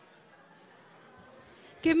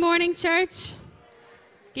Good morning, church.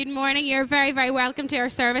 Good morning. You're very, very welcome to our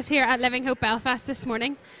service here at Living Hope Belfast this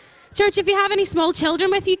morning. Church, if you have any small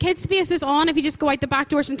children with you, kids space is on. If you just go out the back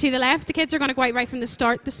doors and to the left, the kids are going to go out right from the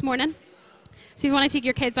start this morning. So if you want to take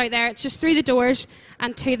your kids out there, it's just through the doors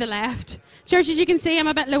and to the left. Church, as you can see, I'm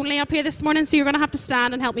a bit lonely up here this morning, so you're going to have to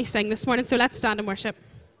stand and help me sing this morning. So let's stand and worship.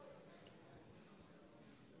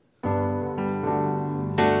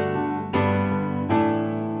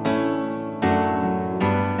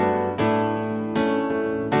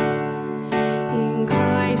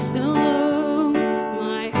 Christ alone,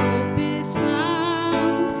 my hope is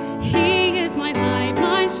found. He is my light,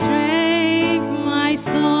 my strength, my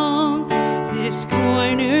song. This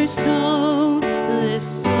cornerstone,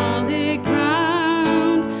 this solid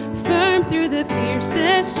ground, firm through the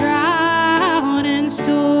fiercest drought and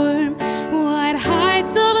storm. What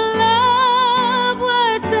heights of love,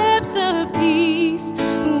 what depths of peace,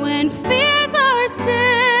 when fears are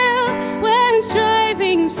still, when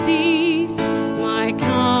striving cease. My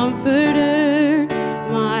comforter,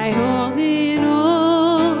 my all in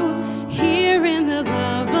all, here in the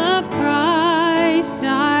love of Christ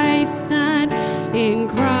I stand, in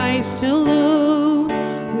Christ alone,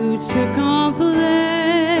 who took on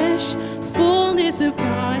flesh, fullness of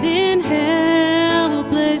God in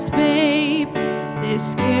helpless babe,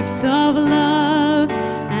 this gift of love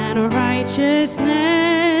and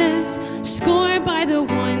righteousness, scorned by the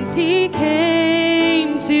ones he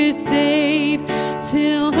came to save.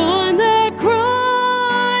 Till on the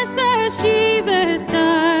cross as Jesus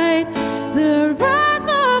died, the wrath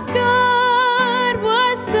of God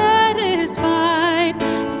was satisfied.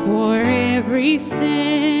 For every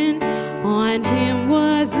sin on him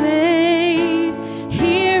was laid.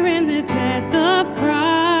 Here in the death of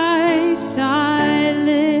Christ I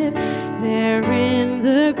live. There in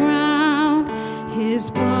the ground his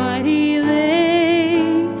body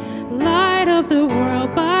lay. Light of the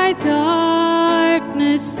world by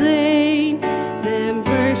darkness slain, then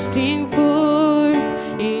bursting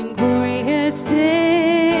forth in glorious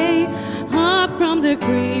day, up from the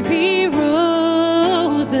grave he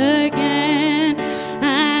rose again,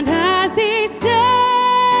 and as he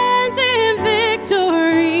stands in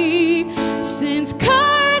victory, since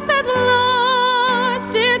curse has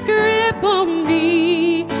lost its grip on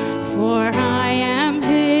me, for I am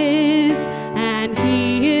his and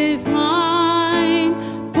he is mine,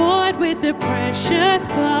 bought with the precious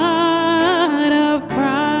blood of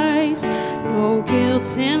Christ. No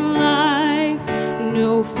guilt in life,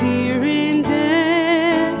 no fear in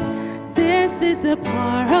death. This is the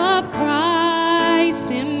power of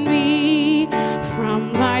Christ in me.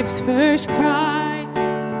 From life's first cry,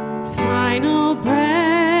 final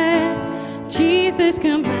breath, Jesus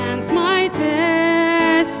commands my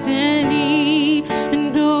destiny.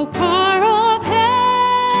 No power of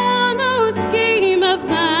hell, no scheme of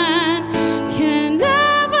man can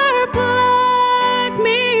never pluck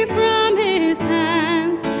me from his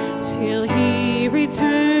hands, till he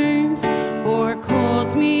returns or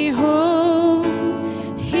calls me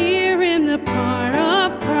home. Here in the power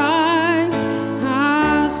of Christ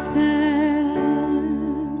I'll stand.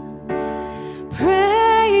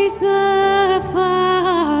 Praise the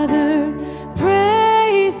Father,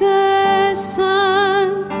 praise the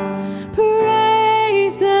Son,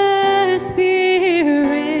 praise the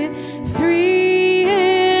Spirit, three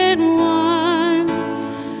in one.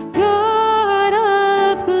 God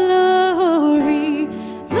of glory,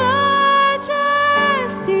 majesty,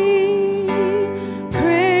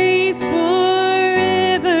 praise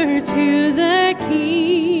forever to the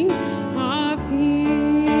King of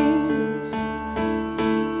Kings.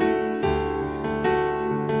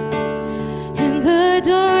 In the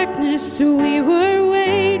darkness we were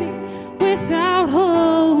waiting, without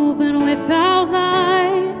hope and without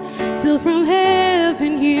light, till from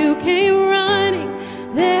heaven you came running.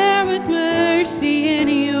 There was mercy in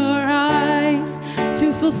your eyes,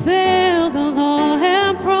 to fulfill the law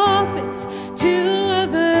and prophets. To a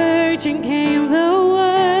virgin came the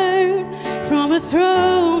word, from a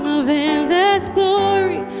throne of endless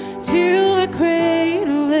glory to a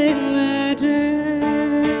cradle in the dirt.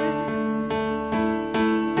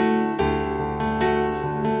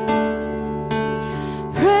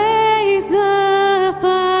 Praise the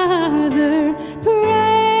Father,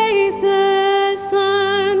 praise the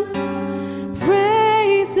Son,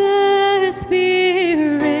 praise the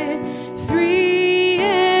Spirit, three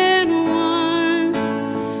in one.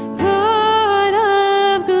 God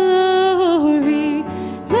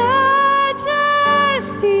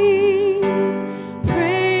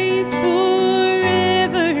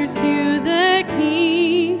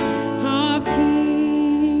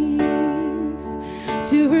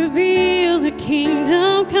to reveal the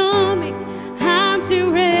kingdom coming, and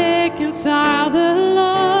to reconcile the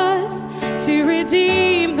lost, to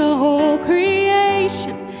redeem the whole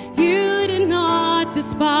creation. You did not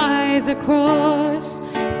despise a cross,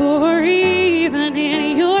 for even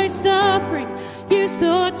in your suffering you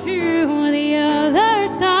saw to the other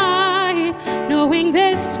side, knowing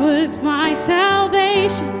this was my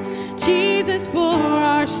salvation. Jesus, for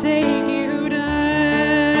our sake you died.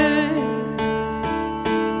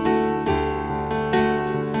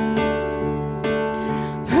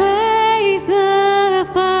 Praise the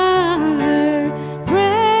Father,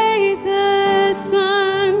 praise the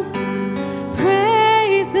Son,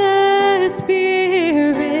 praise the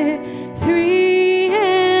Spirit, three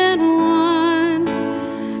in one.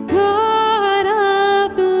 God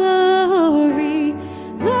of glory,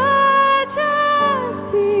 majesty,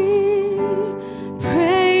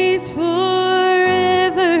 praise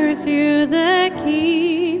forever to the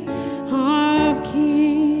King of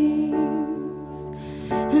Kings.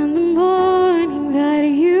 And the morning that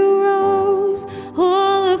you rose,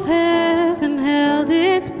 all of heaven held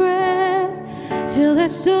its breath, till the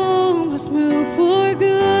stone was moved for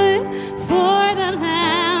good, for the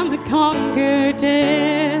Lamb had conquered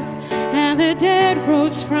death. And the dead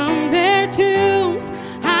rose from their tombs,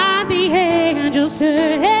 and the angels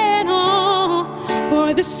stood in awe,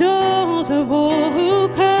 for the souls of all who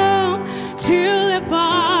come to the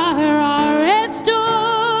Father are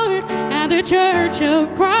restored. And the church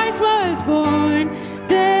of Christ was born.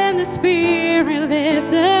 Then the Spirit lit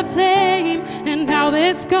the flame, and now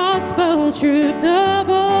this gospel truth of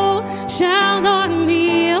all shall not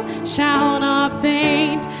kneel, shall not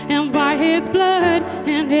faint. And by his blood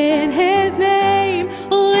and in his name,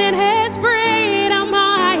 in his freedom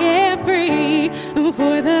I am free.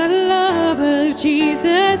 For the love of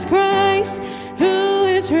Jesus Christ, who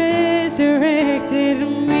has resurrected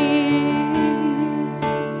me.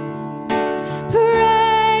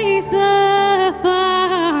 Praise the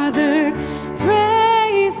Father,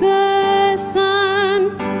 praise the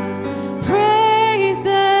Son, praise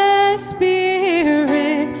the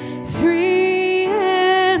Spirit, three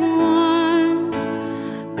in one.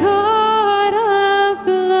 God of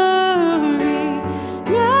glory,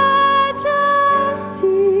 majesty,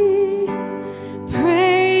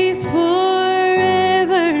 praise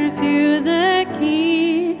forever to the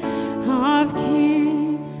King of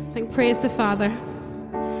Kings. Sing praise the Father.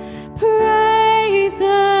 Praise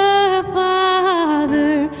the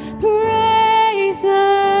Father, praise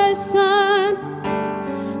the Son,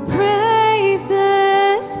 praise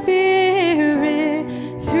the Spirit,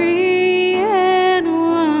 three in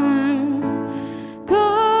one.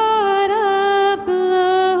 God of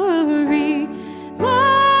glory, majesty,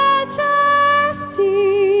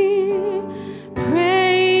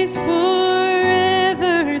 praise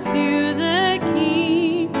forever to the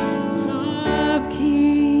King of Kings.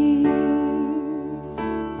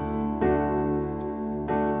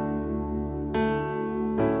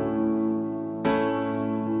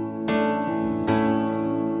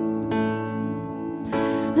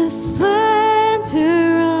 The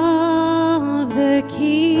splendor of the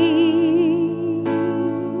King,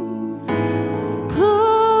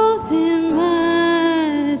 clothed in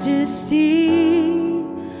majesty,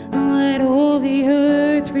 let all the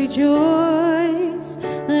earth rejoice,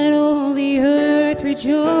 let all the earth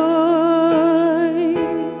rejoice.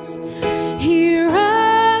 He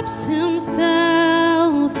wraps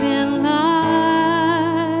himself in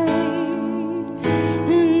light,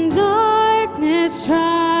 and darkness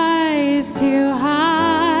tries to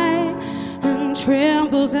hide, and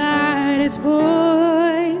trembles at his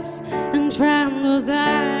voice, and trembles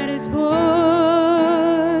at his voice.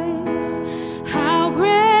 How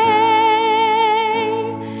great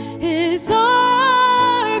is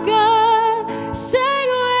our God? Sing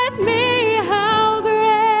with me, how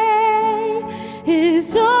great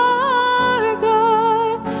is our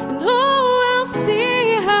God? And oh, we'll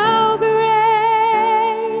see how great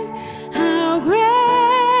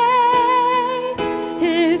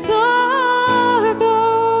is our God.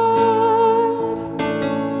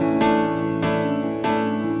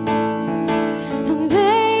 And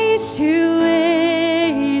age to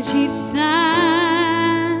age he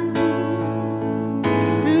stands,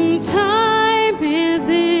 and time is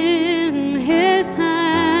in his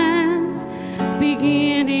hands,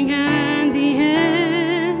 beginning and the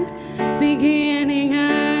end, beginning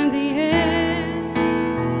and the end.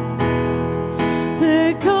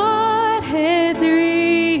 The Godhead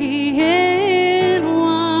three in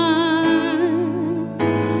one,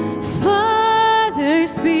 Father,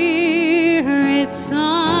 Spirit,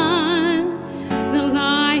 Son, the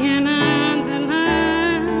Lion and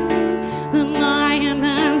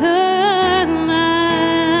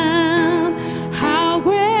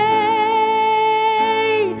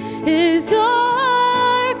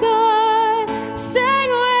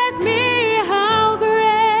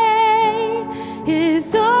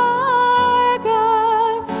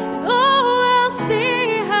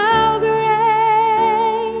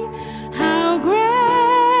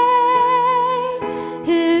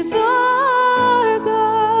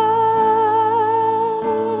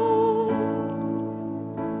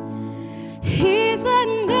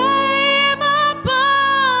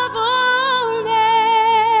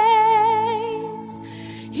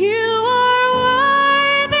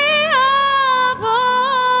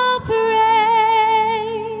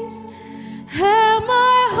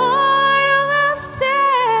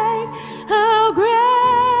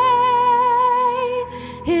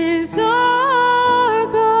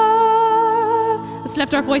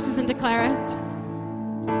our voices and declare it.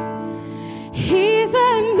 He's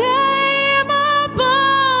a name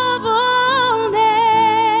above all names.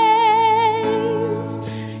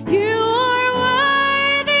 You are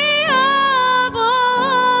worthy of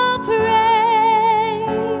all praise.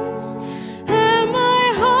 And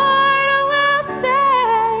my heart will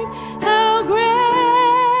sing, how great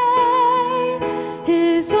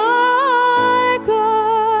is our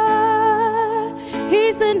God.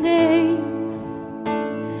 He's the name.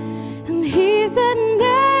 And he's the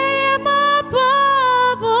name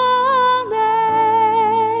above all names,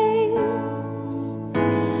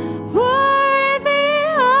 worthy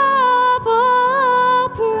of all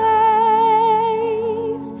praise.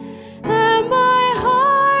 And my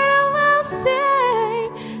heart will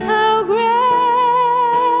sing, how great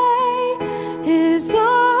is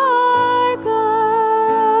our God.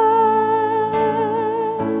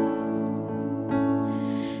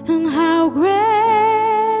 And how great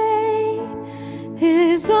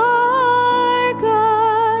is our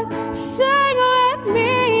God. Sing with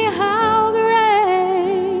me, how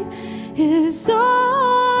great is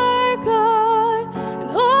our God.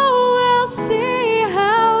 And oh, we'll see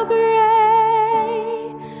how great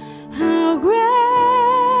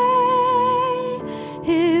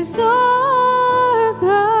is our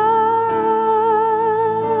God.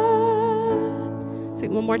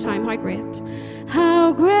 Sing one more time, how great.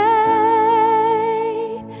 How great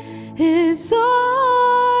is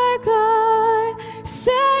our God.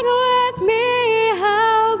 Sing with me,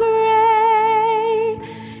 how great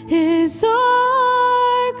is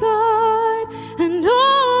our God. And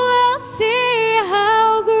oh, we'll see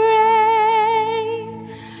how great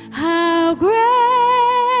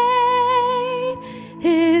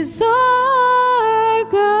is our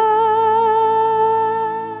God.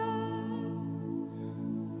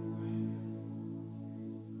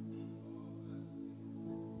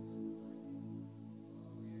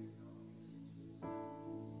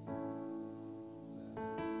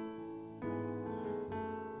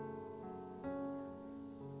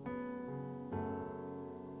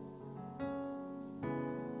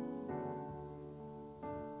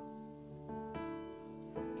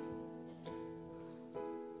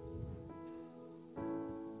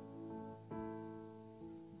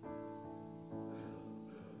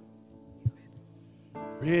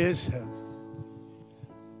 Praise him.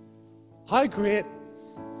 How great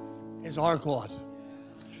is our God?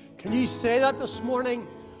 Can you say that this morning?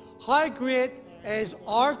 How great is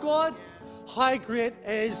our God? How great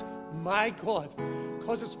is my God?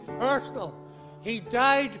 Because it's personal. He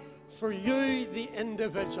died for you, the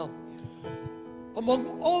individual.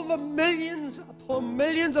 Among all the millions upon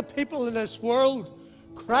millions of people in this world,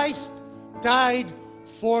 Christ died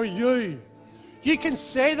for you. You can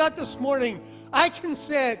say that this morning. I can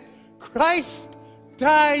say it. Christ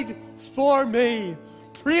died for me.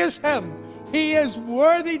 Praise him. He is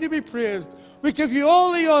worthy to be praised. We give you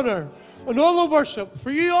all the honor and all the worship, for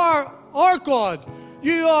you are our God.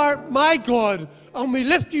 You are my God. And we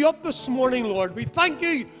lift you up this morning, Lord. We thank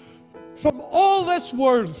you from all this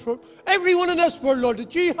world, from everyone in this world, Lord,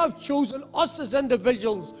 that you have chosen us as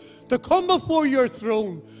individuals to come before your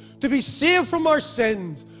throne, to be saved from our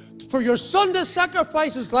sins, for your Son to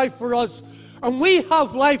sacrifice his life for us, and we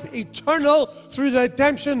have life eternal through the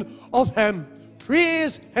redemption of him.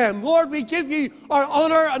 Praise him. Lord, we give you our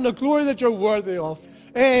honor and the glory that you're worthy of.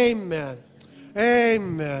 Amen.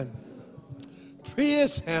 Amen.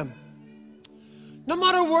 Praise him. No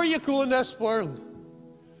matter where you go in this world,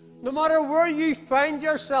 no matter where you find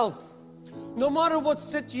yourself, no matter what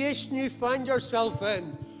situation you find yourself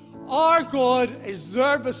in, our God is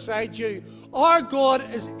there beside you. Our God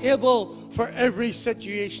is able for every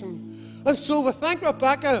situation. And so we thank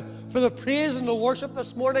Rebecca for the praise and the worship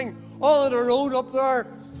this morning, all on her own up there.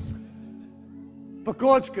 But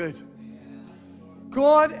God's good.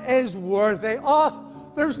 God is worthy.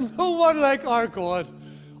 Oh, there's no one like our God.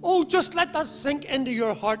 Oh, just let that sink into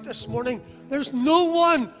your heart this morning. There's no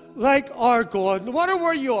one like our God, no matter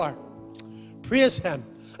where you are. Praise him.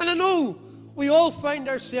 And I know we all find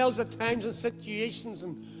ourselves at times in situations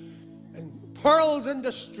and perils and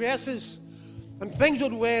distresses and things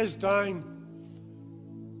that weigh us down.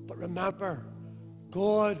 But remember,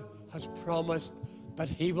 God has promised that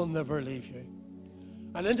he will never leave you.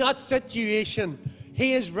 And in that situation,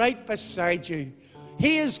 he is right beside you.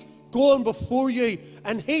 He is going before you,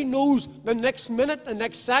 and he knows the next minute, the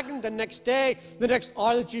next second, the next day, the next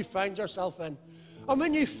hour that you find yourself in. And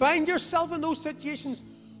when you find yourself in those situations,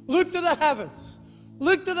 look to the heavens,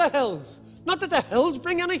 look to the hills. Not that the hills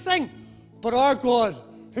bring anything, but our God,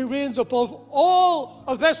 who reigns above all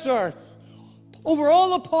of this earth, over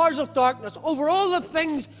all the powers of darkness, over all the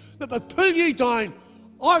things that would pull you down.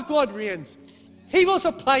 Our God reigns. He will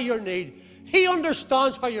supply your need. He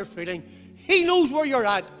understands how you're feeling. He knows where you're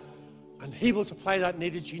at. And He will supply that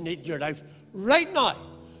need that you need in your life right now.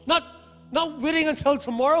 Not waiting until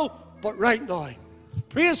tomorrow, but right now.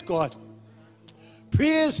 Praise God.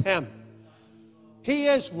 Praise Him. He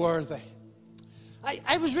is worthy.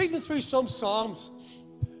 I was reading through some Psalms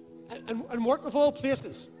and work of all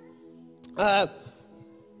places. But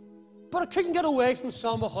I couldn't get away from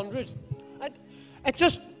Psalm 100. It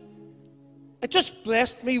just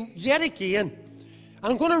blessed me yet again.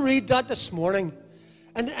 And I'm going to read that this morning.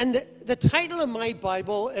 And the title of my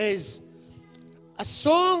Bible is A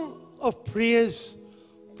Song of Praise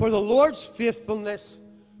for the Lord's Faithfulness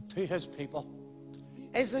to His People.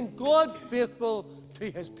 Isn't God faithful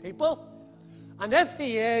to His people? And if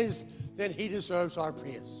He is, then He deserves our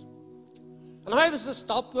praise. And if I was to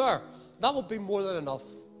stop there, that would be more than enough.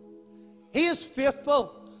 He is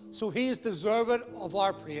faithful, so He is deserving of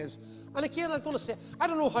our praise. And again, I'm going to say, I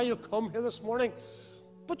don't know how you come here this morning,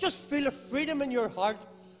 but just feel a freedom in your heart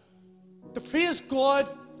to praise God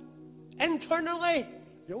internally.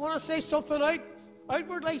 If you want to say something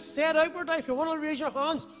outwardly, say it outwardly. If you want to raise your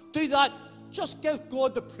hands, do that. Just give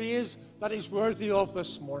God the praise that He's worthy of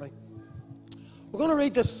this morning. We're going to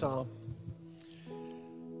read this psalm.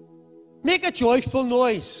 Make a joyful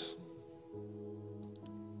noise.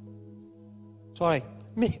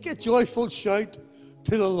 Make a joyful shout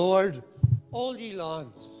to the Lord, all ye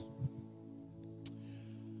lands.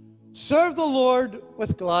 Serve the Lord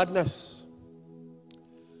with gladness.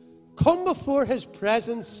 Come before His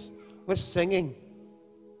presence with singing.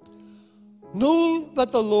 Know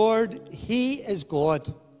that the Lord, He is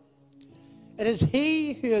God. It is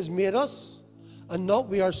He who has made us, and not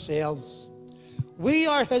we ourselves. We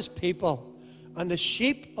are His people, and the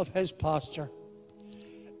sheep of His pasture.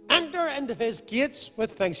 Enter into His gates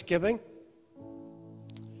with thanksgiving,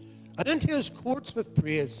 and into His courts with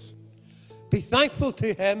praise. Be thankful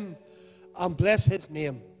to Him, and bless His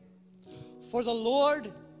name. For the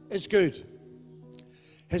Lord is good.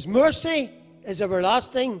 His mercy is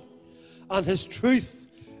everlasting, and His truth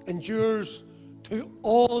endures to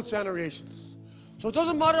all generations. So it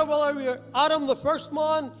doesn't matter whether you're Adam, the first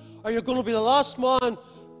man, or you're going to be the last man.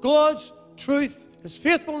 God's truth, His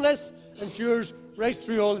faithfulness endures right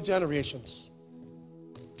through all the generations.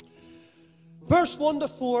 Verse 1 to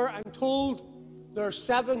 4, I'm told there are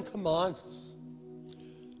 7 commands.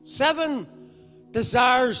 7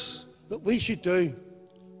 desires that we should do.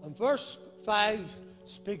 And verse 5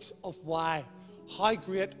 speaks of why, how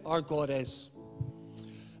great our God is.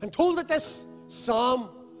 I'm told that this psalm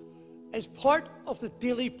is part of the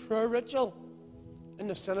daily prayer ritual in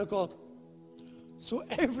the synagogue. So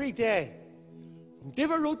every day, when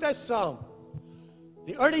David wrote this psalm,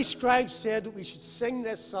 the early scribes said that we should sing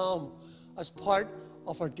this psalm as part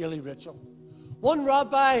of our daily ritual. One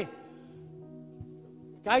rabbi, a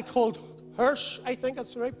guy called Hirsch, I think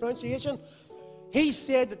that's the right pronunciation, he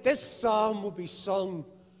said that this psalm will be sung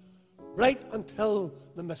right until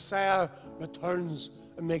the Messiah returns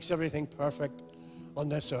and makes everything perfect on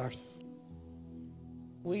this earth.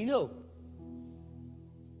 We know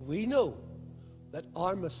that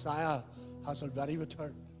our Messiah has already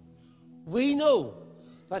returned. We know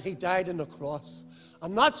that He died on the cross.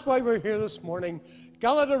 And that's why we're here this morning,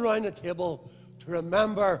 gathered around the table to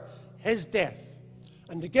remember His death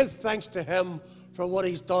and to give thanks to Him for what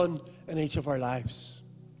He's done in each of our lives.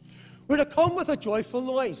 We're to come with a joyful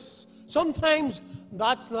noise. Sometimes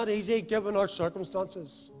that's not easy given our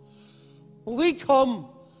circumstances. But we come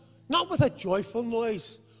not with a joyful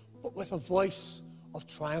noise, but with a voice of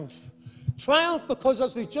triumph. Triumph because,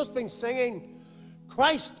 as we've just been singing,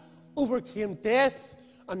 Christ overcame death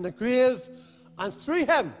and the grave, and through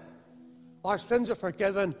Him our sins are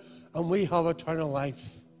forgiven and we have eternal life.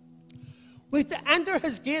 We have to enter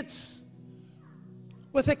His gates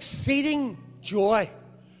with exceeding joy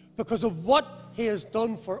because of what He has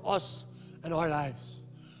done for us in our lives.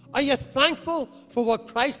 Are you thankful for what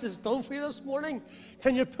Christ has done for you this morning?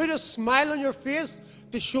 Can you put a smile on your face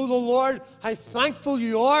to show the Lord how thankful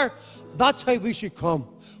you are? That's how we should come,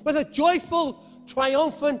 with a joyful,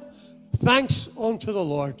 triumphant thanks unto the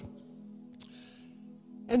Lord.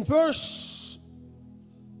 In verse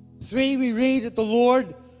 3 we read that the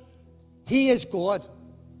Lord, He is God.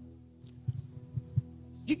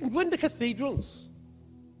 You can go into cathedrals.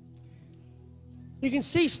 You can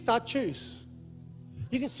see statues.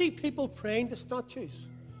 You can see people praying to statues.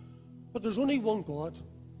 But there's only one God.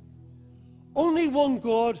 Only one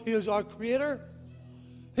God who is our Creator,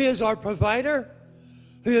 who is our Provider,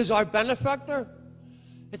 who is our Benefactor.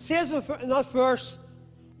 It says in that verse,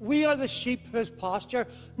 we are the sheep of his pasture.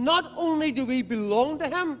 Not only do we belong to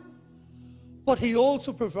him, but he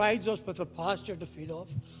also provides us with a pasture to feed off.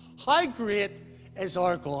 How great is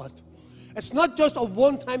our God? It's not just a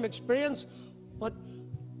one-time experience, but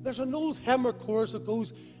there's an old hymn or chorus that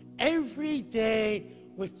goes, every day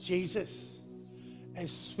with Jesus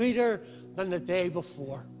is sweeter than the day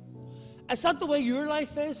before. Is that the way your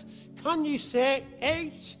life is? Can you say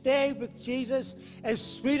each day with Jesus is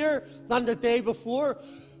sweeter than the day before?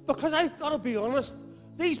 Because I've got to be honest,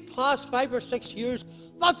 these past 5 or 6 years,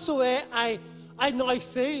 that's the way I now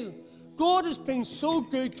feel. God has been so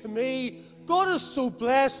good to me. God is so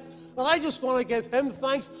blessed that I just want to give him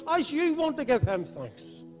thanks as you want to give him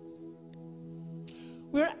thanks.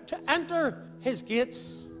 We're to enter his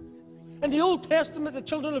gates. In the Old Testament, the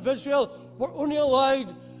children of Israel were only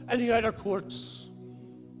allowed in the outer courts.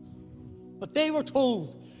 But they were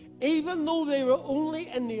told, even though they were only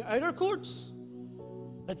in the outer courts,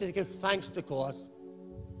 that they give thanks to God.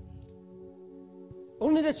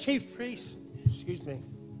 Only the chief priest,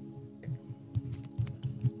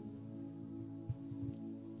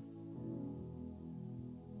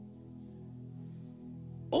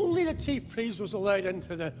 only the chief priest was allowed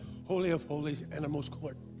into the Holy of Holies, innermost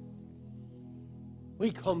court. We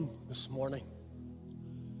come this morning,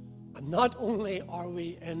 and not only are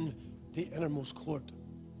we in the innermost court,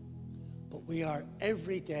 but we are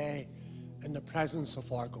every day in the presence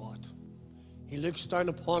of our God. He looks down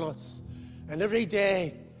upon us, and every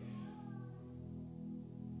day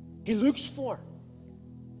he looks for,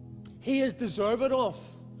 he is deserving of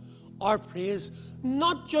our praise,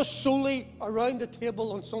 not just solely around the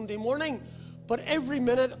table on Sunday morning, but every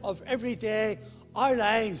minute of every day. Our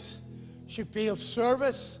lives should be of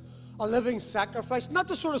service, a living sacrifice, not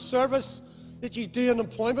the sort of service that you do in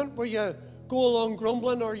employment where you go along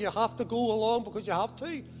grumbling or you have to go along because you have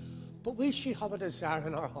to, but we should have a desire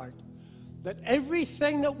in our heart that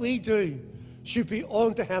everything that we do should be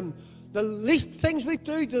unto him. The least things we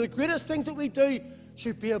do to the greatest things that we do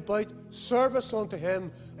should be about service unto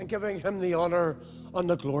him and giving him the honor and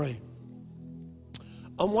the glory.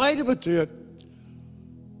 And why do we do it?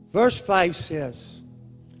 Verse 5 says,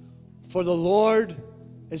 for the Lord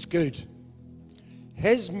is good.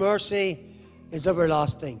 His mercy is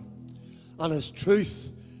everlasting, and his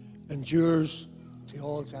truth endures to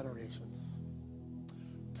all generations.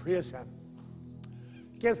 Praise him.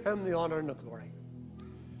 Give him the honor and the glory.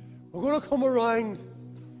 We're going to come around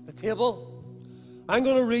the table. I'm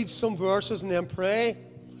going to read some verses and then pray.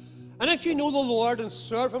 And if you know the Lord and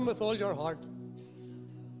serve him with all your heart,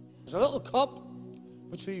 there's a little cup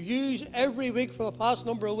which we use every week for the past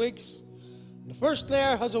number of weeks. And the first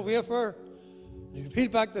layer has a wafer. And if you peel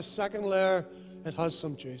back the second layer, it has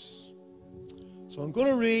some juice. So I'm going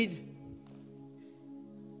to read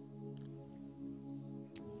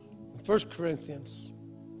 1 Corinthians.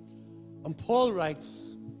 And Paul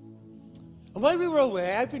writes, and while we were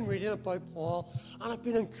away, I've been reading about Paul, and I've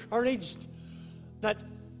been encouraged that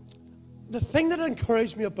the thing that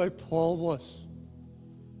encouraged me about Paul was,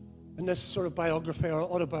 in this sort of biography or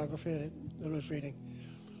autobiography that I was reading,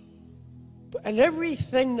 and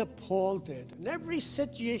everything that Paul did, and every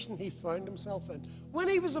situation he found himself in, when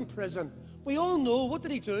he was in prison, we all know, what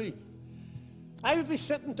did he do? I would be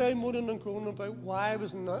sitting down moaning and groaning about why I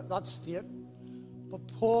was in that state, but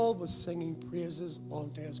Paul was singing praises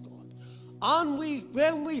unto his God. And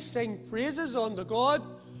when we sing praises unto God,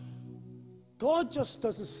 God just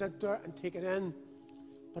doesn't sit there and take it in,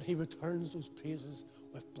 but he returns those praises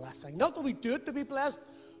with blessing. Not that we do it to be blessed,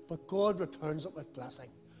 but God returns it with blessing.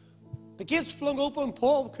 The gates flung open,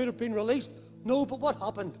 Paul could have been released. No, but what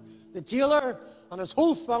happened? The jailer and his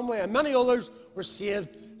whole family and many others were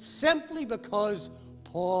saved simply because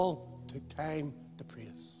Paul took time to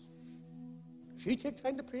praise. If you take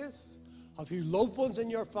time to praise, have you loved ones in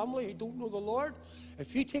your family who don't know the Lord?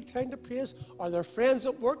 If you take time to praise, are there friends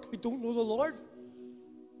at work who don't know the Lord?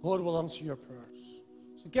 God will answer your prayers.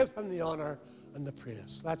 So give him the honor and the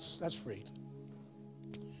praise. Let's read.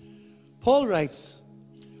 Paul writes,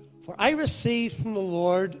 for I received from the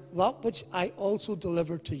Lord that which I also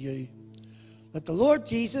delivered to you, that the Lord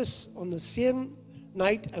Jesus, on the same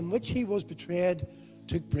night in which he was betrayed,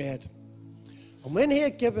 took bread. And when he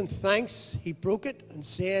had given thanks, he broke it and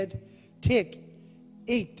said, take,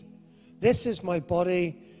 eat. This is my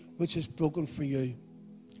body, which is broken for you.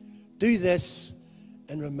 Do this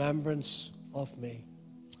in remembrance of me.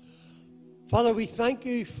 Father, we thank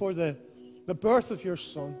you for the birth of your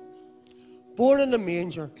Son, born in a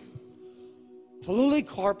manger, of a lowly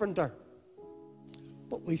carpenter.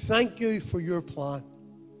 But we thank you for your plan.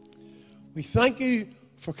 We thank you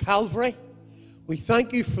for Calvary. We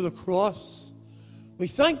thank you for the cross. We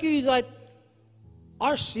thank you that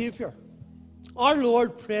our Savior, our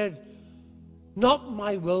Lord, prayed, not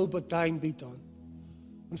my will, but thine be done.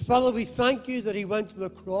 And Father, we thank you that he went to the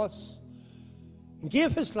cross and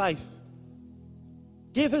gave his life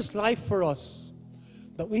for us,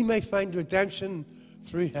 that we may find redemption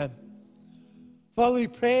through him. Father, we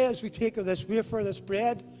pray as we take of this wafer, this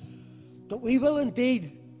bread, that we will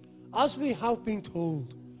indeed, as we have been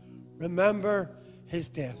told, remember his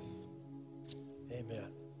death. Amen.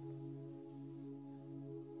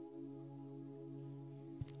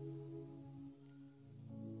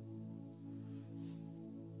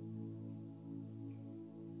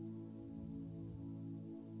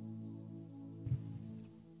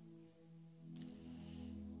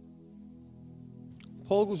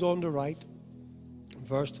 Paul goes on to write in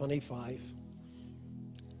verse 25,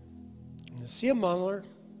 in the same manner,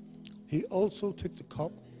 he also took the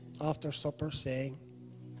cup after supper, saying,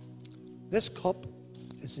 this cup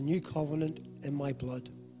is the new covenant in my blood.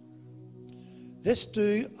 This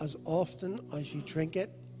do as often as you drink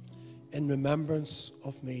it in remembrance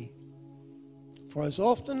of me. For as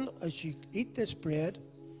often as you eat this bread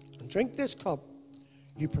and drink this cup,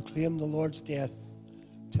 you proclaim the Lord's death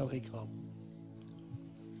till he come.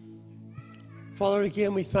 Father,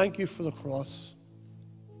 again, we thank you for the cross.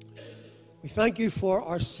 We thank you for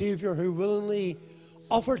our Savior who willingly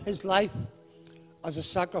offered his life as a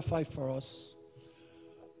sacrifice for us.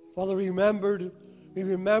 Father, we remember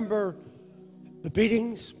the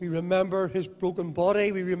beatings. We remember his broken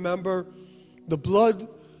body. We remember the blood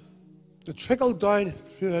that trickled down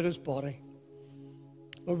throughout his body.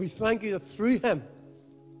 Lord, we thank you that through him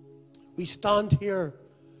we stand here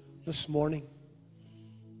this morning.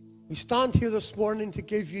 We stand here this morning to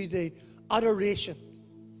give you the adoration,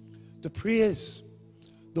 the praise,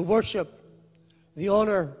 the worship, the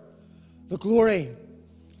honor, the glory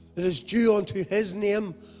that is due unto his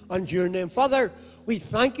name and your name. Father, we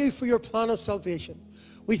thank you for your plan of salvation.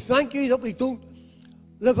 We thank you that we don't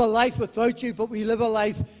live a life without you, but we live a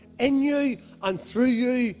life in you and through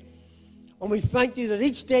you. And we thank you that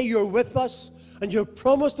each day you're with us and you've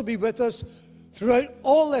promised to be with us throughout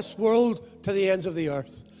all this world to the ends of the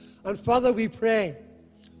earth. And Father, we pray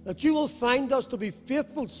that you will find us to be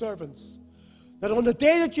faithful servants, that on the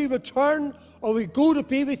day that you return or we go to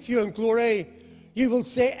be with you in glory, you will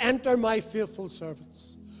say, enter my faithful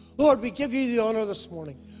servants. Lord, we give you the honor this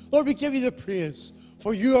morning. Lord, we give you the praise,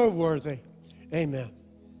 for you are worthy. Amen.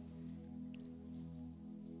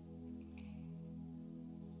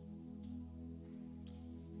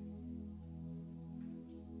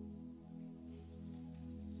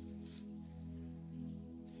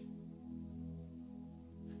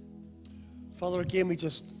 Father, again, we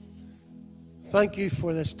just thank you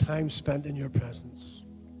for this time spent in your presence.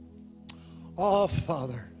 Oh,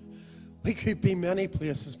 Father, we could be many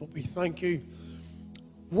places, but we thank you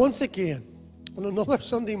once again on another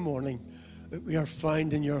Sunday morning that we are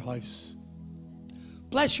found in your house.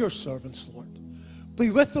 Bless your servants, Lord.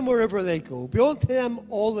 Be with them wherever they go. Be unto them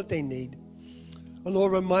all that they need. And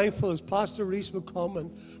Lord, we're mindful as Pastor Reese will come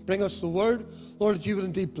and bring us the word, Lord, that you will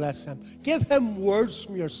indeed bless him. Give him words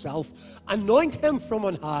from yourself. Anoint him from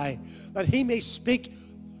on high, that he may speak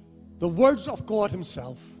the words of God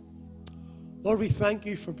himself. Lord, we thank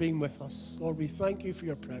you for being with us. Lord, we thank you for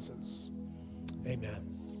your presence. Amen.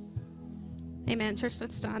 Amen. Church,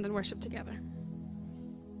 let's stand and worship together.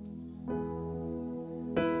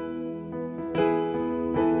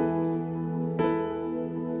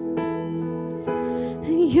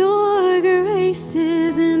 Your grace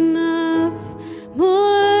is enough,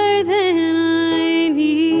 more than I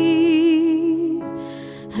need.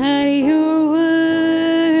 At your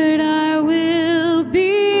word I will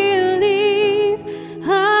believe.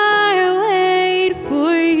 I wait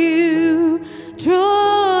for you,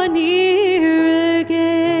 draw near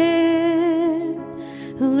again.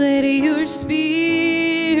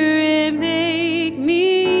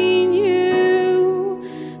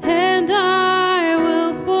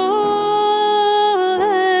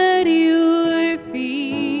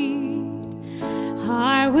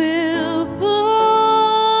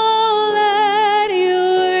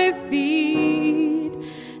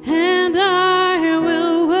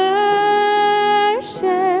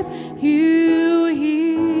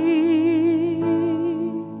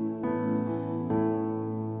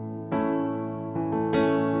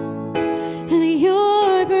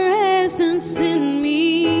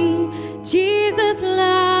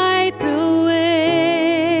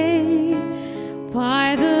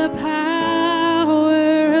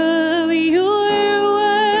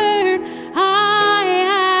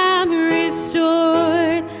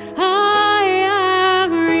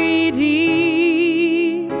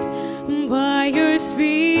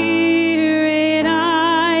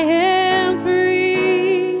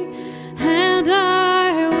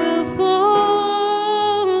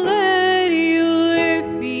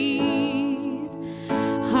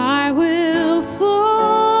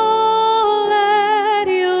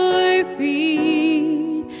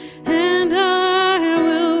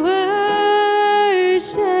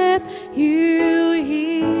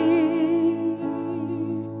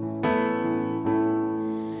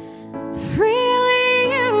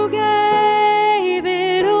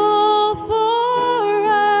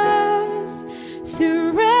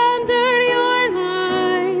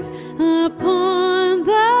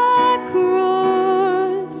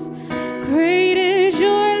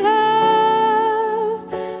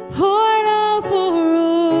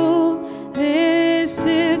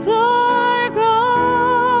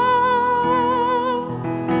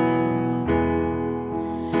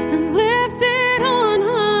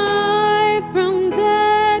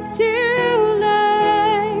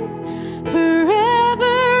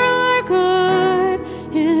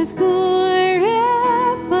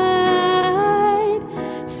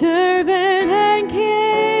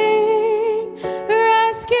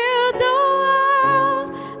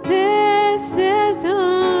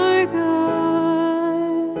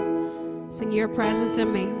 presence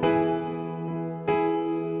in me.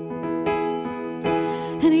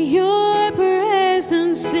 And your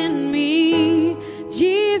presence in me,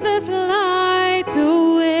 Jesus, light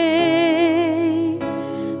the way.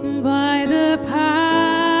 By the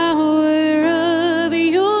power of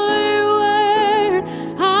your word,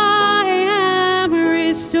 I am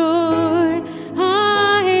restored,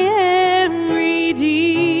 I am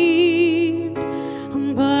redeemed.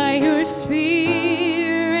 By your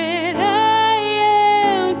Spirit I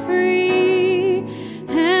am free,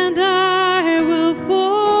 and I will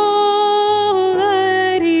fall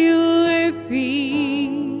at your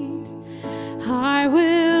feet. I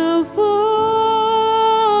will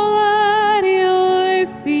fall at your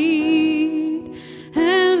feet,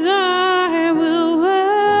 and I will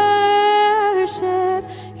worship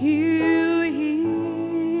you here.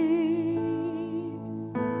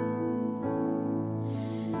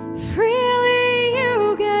 Freely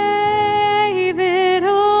you gave it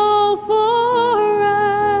all for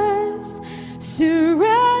us,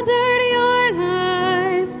 surrendered your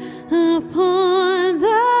life upon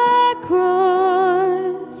the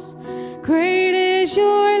cross. Great is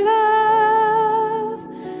your love,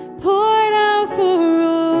 poured out for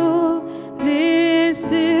all.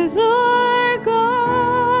 This is our God,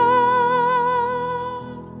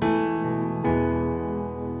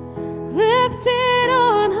 lifted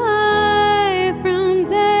on high from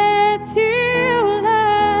death to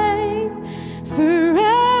life.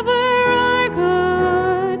 Forever our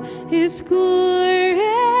God is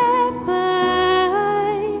glorified.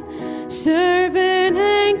 Servant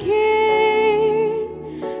and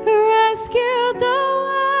King, rescued the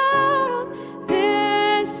world.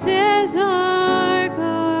 This is our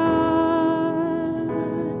God.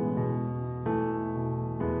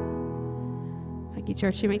 Thank you,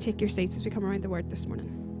 church. You may take your seats as we come around the word this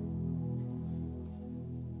morning.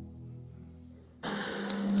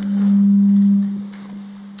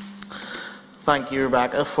 Thank you,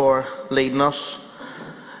 Rebecca, for leading us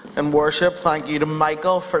in worship. Thank you to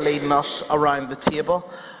Michael for leading us around the table.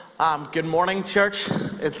 Good morning, church.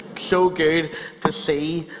 It's so good to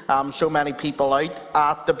see so many people out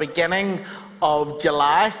at the beginning of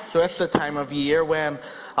July. So it's the time of year when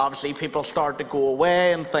obviously people start to go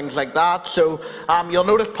away and things like that. So you'll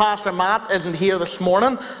notice Pastor Matt isn't here this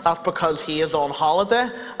morning. That's because he is on holiday.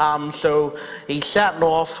 So he's setting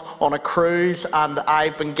off on a cruise, and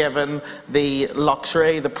I've been given the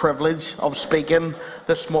luxury, the privilege of speaking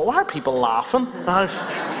this morning. Why are people laughing? Do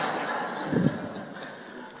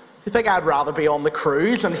you think I'd rather be on the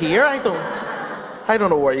cruise than here? I don't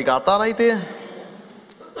know where you got that idea.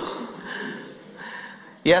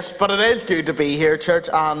 Yes, but it is good to be here, church,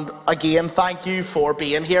 and again, thank you for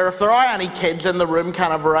being here. If there are any kids in the room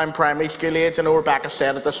kind of around primary school age, I know Rebecca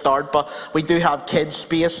said at the start, but we do have kids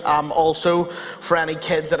space also for any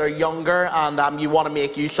kids that are younger and you want to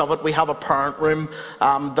make use of it. We have a parent room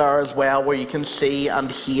there as well where you can see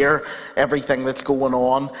and hear everything that's going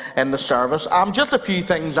on in the service. Just a few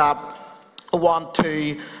things that I want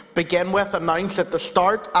to begin with, announce at the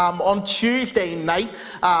start. On Tuesday night,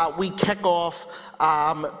 we kick off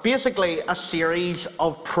basically a series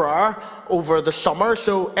of prayer over the summer.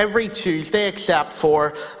 So every Tuesday except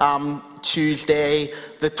for Tuesday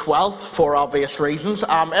the 12th, for obvious reasons.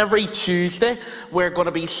 Every Tuesday we're going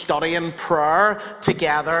to be studying prayer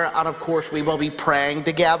together, and of course we will be praying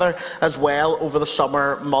together as well over the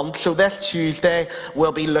summer months. So this Tuesday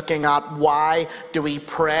we'll be looking at why do we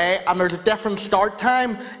pray, and there's a different start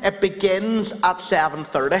time. It begins at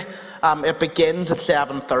 7:30. It begins at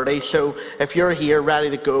 7:30, so if you're here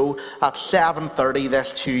ready to go at 7:30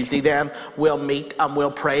 this Tuesday, then we'll meet and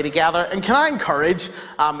we'll pray together. And can I encourage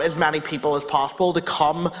as many people as possible to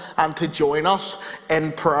come and to join us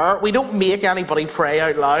in prayer? We don't make anybody pray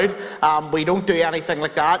out loud. We don't do anything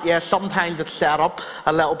like that. Yes, sometimes it's set up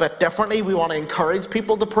a little bit differently. We want to encourage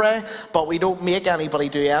people to pray, but we don't make anybody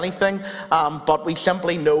do anything. But we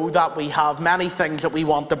simply know that we have many things that we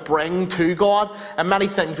want to bring to God, and many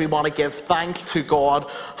things we want to give thanks to God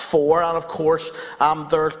for. And of course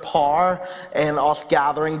there's power in us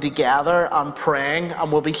gathering together and praying,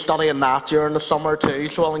 and we'll be studying that during the summer too.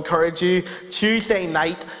 So I'll encourage you, Tuesday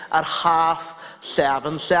night at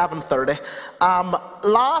 7:30.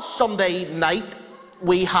 Last Sunday night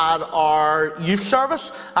we had our youth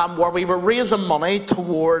service where we were raising money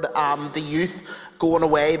toward the youth going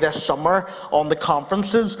away this summer on the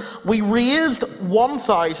conferences. We raised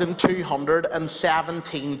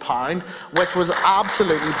 £1,217, which was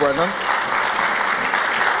absolutely brilliant.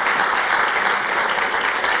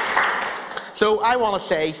 So I want to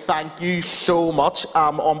say thank you so much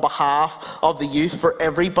on behalf of the youth for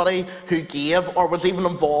everybody who gave or was even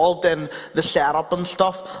involved in the setup and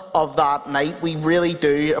stuff of that night. We really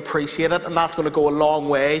do appreciate it, and that's going to go a long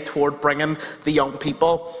way toward bringing the young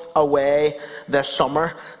people away this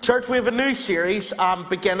summer. Church, we have a new series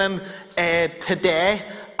beginning today,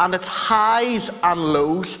 and it's highs and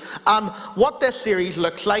lows. And what this series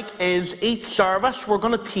looks like is each service we're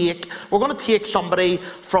going to take somebody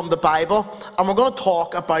from the Bible, and we're going to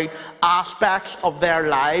talk about aspects of their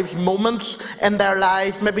lives, moments in their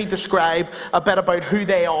lives, maybe describe a bit about who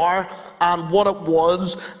they are and what it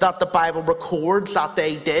was that the Bible records that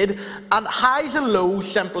they did. And highs and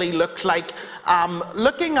lows simply looks like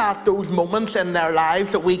looking at those moments in their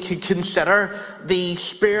lives that we could consider the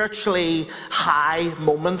spiritually high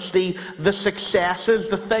moments, the successes,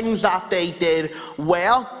 the things that they did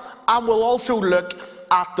well. And we'll also look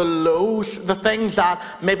at the lows, the things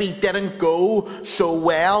that maybe didn't go so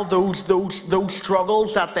well, those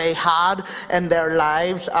struggles that they had in their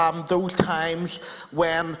lives, those times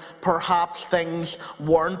when perhaps things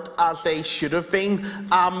weren't as they should have been.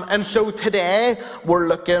 And so today we're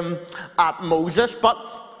looking at Moses,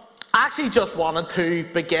 but I actually just wanted to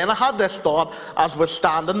begin. I had this thought as we're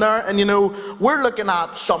standing there, and we're looking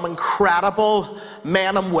at some incredible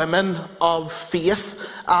men and women of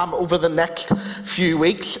faith over the next few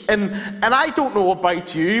weeks. And I don't know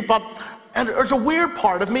about you, but there's a weird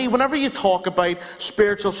part of me whenever you talk about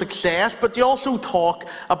spiritual success, but you also talk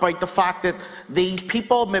about the fact that these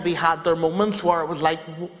people maybe had their moments where it was like,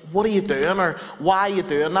 what are you doing, or why are you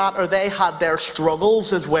doing that, or they had their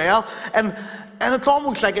struggles as well. And it's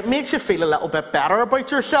almost like it makes you feel a little bit better about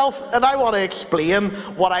yourself. And I want to explain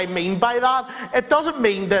what I mean by that. It doesn't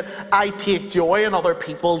mean that I take joy in other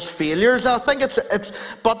people's failures. I think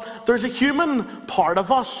but there's a human part of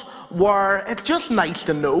us where it's just nice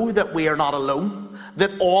to know that we are not alone.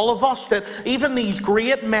 That all of us, that even these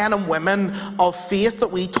great men and women of faith that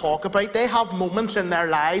we talk about, they have moments in their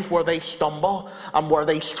lives where they stumble and where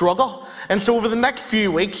they struggle. And so over the next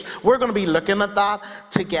few weeks, we're going to be looking at that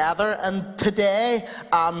together. And today,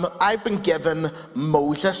 I've been given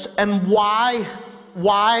Moses. And why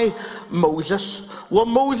Moses? Well,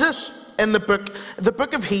 Moses, in the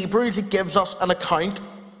book of Hebrews, it gives us an account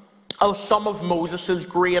of some of Moses'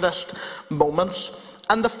 greatest moments.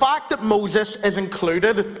 And the fact that Moses is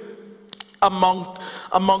included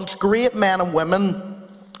amongst great men and women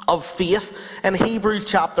of faith in Hebrews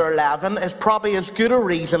chapter 11 is probably as good a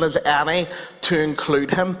reason as any to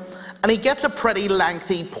include him. And he gets a pretty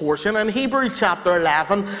lengthy portion. In Hebrews chapter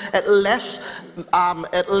 11, it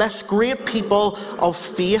lists great people of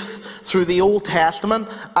faith through the Old Testament.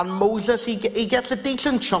 And Moses, he gets a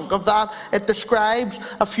decent chunk of that. It describes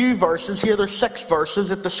a few verses here. There's 6 verses.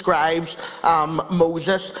 It describes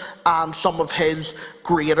Moses and some of his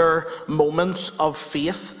greater moments of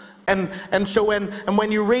faith. And so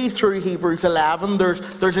when you read through Hebrews 11,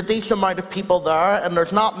 there's a decent amount of people there, and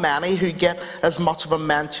there's not many who get as much of a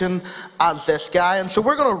mention as this guy. And so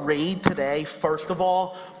we're going to read today, first of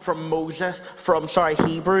all, from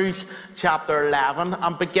Hebrews chapter 11,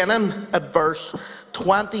 and beginning at verse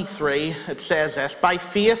 23, it says this: By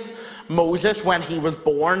faith, Moses, when he was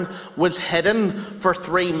born, was hidden for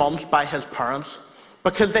 3 months by his parents,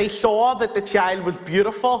 because they saw that the child was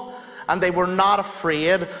beautiful, and they were not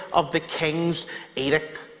afraid of the king's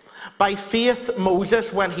edict. By faith,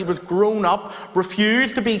 Moses, when he was grown up,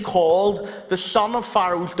 refused to be called the son of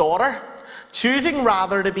Pharaoh's daughter, choosing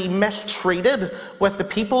rather to be mistreated with the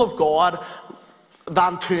people of God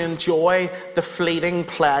than to enjoy the fleeting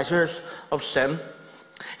pleasures of sin.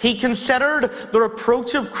 He considered the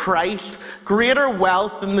reproach of Christ greater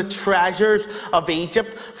wealth than the treasures of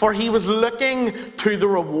Egypt, for he was looking to the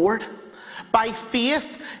reward. By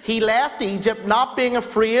faith, he left Egypt, not being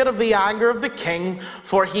afraid of the anger of the king,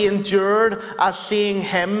 for he endured as seeing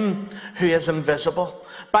him who is invisible.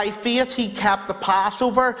 By faith, he kept the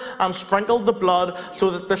Passover and sprinkled the blood, so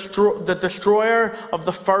that the destroyer of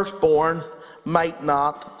the firstborn might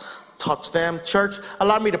not touch them. Church,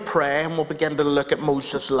 allow me to pray, and we'll begin to look at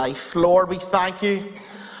Moses' life. Lord, we thank you.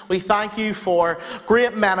 We thank you for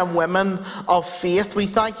great men and women of faith. We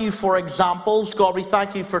thank you for examples. God, we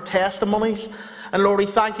thank you for testimonies. And Lord, we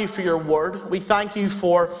thank you for your word. We thank you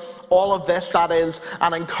for all of this that is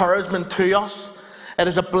an encouragement to us. It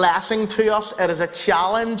is a blessing to us. It is a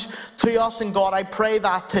challenge to us. And God, I pray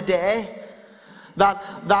that today, that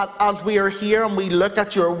as we are here and we look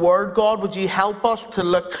at your word, God, would you help us to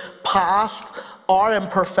look past our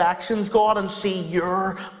imperfections, God, and see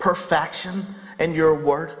your perfection in your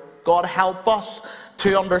word. God, help us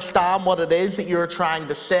to understand what it is that you're trying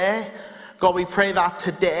to say. God, we pray that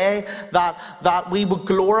today that we would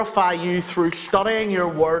glorify you through studying your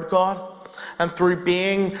word, God, and through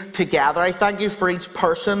being together. I thank you for each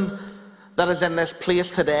person that is in this place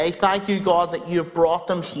today. Thank you, God, that you have brought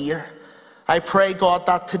them here. I pray, God,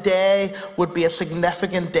 that today would be a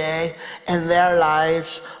significant day in their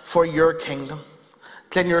lives for your kingdom.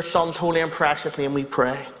 It's in your Son's holy and precious name we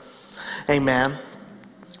pray. Amen.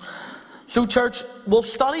 So, church, we'll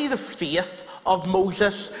study the faith of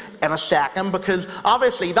Moses in a second, because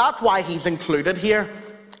obviously that's why he's included here.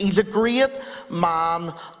 He's a great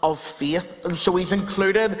man of faith, and so he's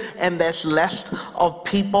included in this list of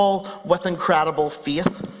people with incredible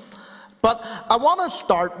faith. But I want to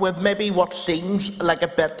start with maybe what seems like a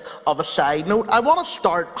bit of a side note. I want to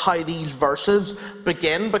start how these verses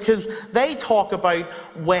begin, because they talk about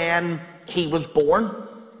when he was born.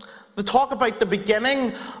 They talk about the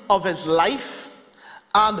beginning of his life.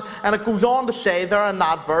 And it goes on to say there in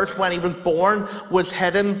that verse, when he was born, was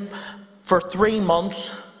hidden for 3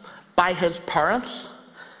 months by his parents.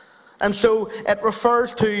 And so it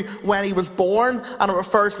refers to when he was born, and it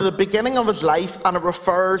refers to the beginning of his life, and it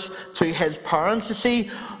refers to his parents. You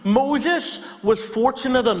see, Moses was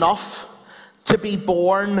fortunate enough to be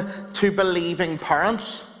born to believing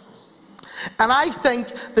parents. And I think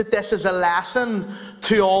that this is a lesson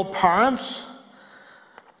to all parents,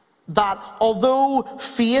 that although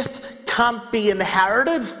faith can't be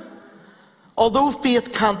inherited,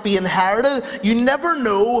 you never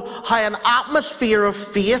know how an atmosphere of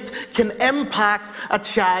faith can impact a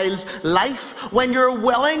child's life. When you're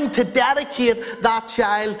willing to dedicate that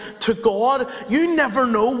child to God, you never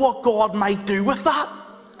know what God might do with that.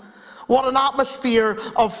 What an atmosphere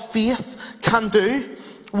of faith can do,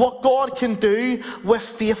 what God can do with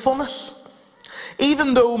faithfulness.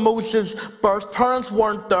 Even though Moses' birth parents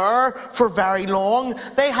weren't there for very long,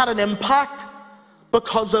 they had an impact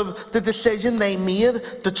because of the decision they made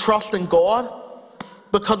to trust in God.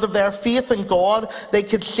 Because of their faith in God, they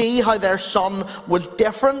could see how their son was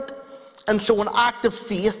different. And so an act of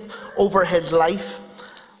faith over his life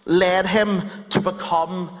led him to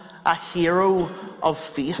become a hero of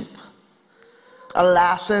faith. A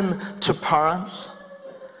lesson to parents.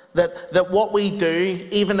 That what we do,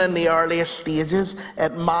 even in the earliest stages,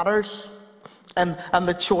 it matters. And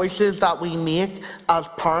the choices that we make as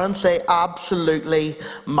parents, they absolutely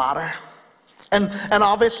matter. And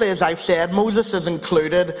obviously, as I've said, Moses is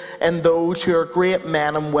included in those who are great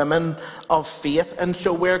men and women of faith. And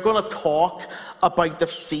so we're going to talk about the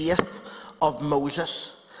faith of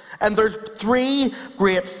Moses. And there's 3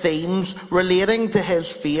 great themes relating to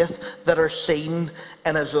his faith that are seen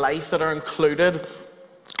in his life, that are included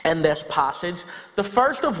in this passage. The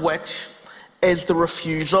first of which is the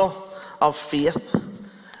refusal of faith.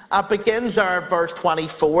 It begins there at verse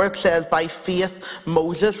 24. It says, by faith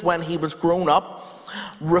Moses, when he was grown up,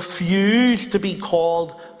 refused to be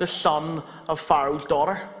called the son of Pharaoh's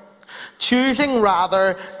daughter, choosing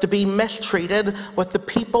rather to be mistreated with the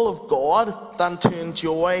people of God than to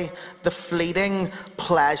enjoy the fleeting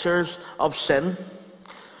pleasures of sin.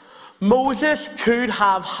 Moses could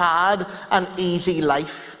have had an easy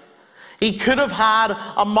life. He could have had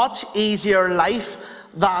a much easier life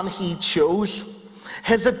than he chose.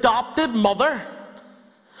 His adopted mother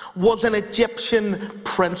was an Egyptian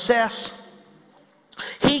princess.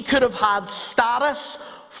 He could have had status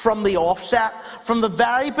from the offset, from the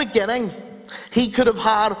very beginning. He could have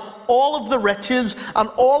had all of the riches and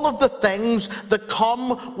all of the things that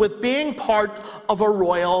come with being part of a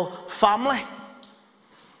royal family.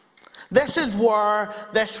 This is where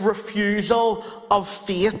this refusal of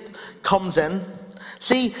faith comes in.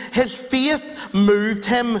 See, his faith moved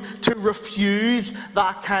him to refuse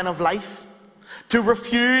that kind of life, to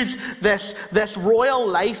refuse this royal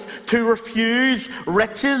life, to refuse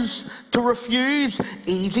riches, to refuse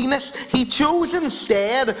easiness. He chose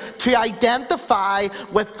instead to identify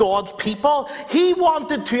with God's people. He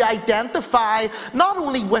wanted to identify not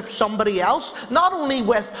only with somebody else, not only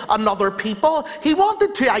with another people, he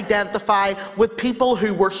wanted to identify with people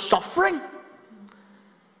who were suffering.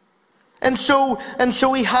 And so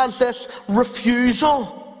he has this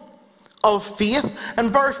refusal of faith.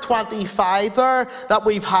 In verse 25 there that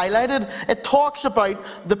we've highlighted, it talks about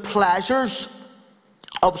the pleasures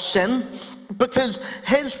of sin, because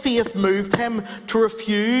his faith moved him to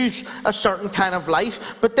refuse a certain kind of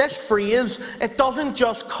life. But this phrase, it doesn't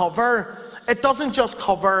just cover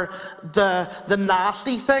the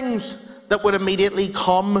nasty things that would immediately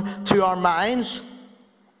come to our minds.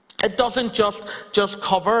 It doesn't just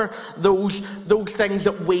cover those things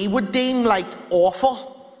that we would deem like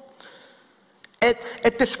awful.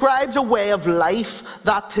 It describes a way of life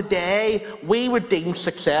that today we would deem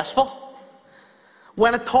successful.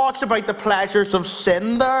 when it talks about the pleasures of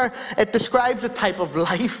sin there, it describes a type of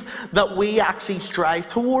life that we actually strive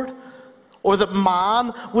toward, or that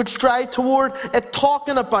man would strive toward. It's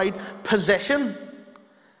talking about position.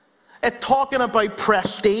 It's talking about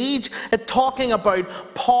prestige. It's talking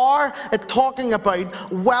about power. It's talking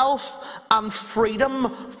about wealth and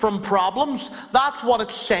freedom from problems. That's what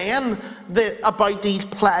it's saying about these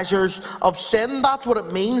pleasures of sin. That's what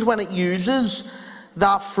it means when it uses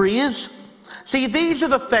that phrase. See, these are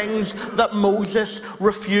the things that Moses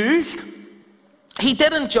refused. He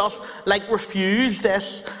didn't just refuse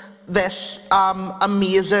this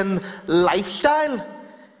amazing lifestyle.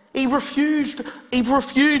 He refused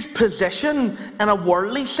position in a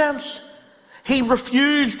worldly sense. He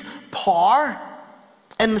refused power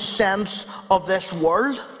in the sense of this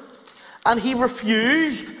world. And he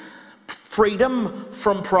refused freedom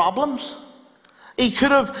from problems. He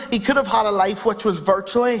could have had a life which was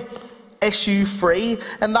virtually issue-free,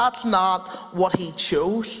 and that's not what he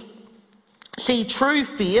chose. See, true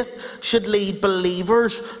faith should lead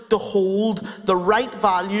believers to hold the right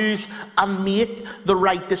values and make the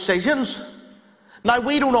right decisions. Now,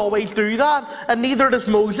 we don't always do that, and neither does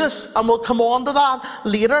Moses, and we'll come on to that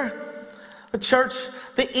later. But church,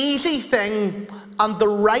 the easy thing and the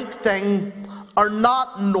right thing are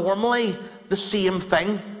not normally the same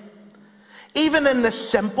thing. Even in the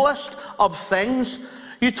simplest of things,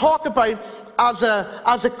 you talk about as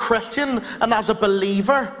a Christian and as a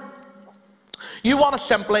believer, you want to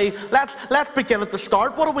simply, let's begin at the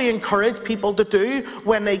start. What do we encourage people to do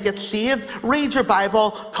when they get saved? Read your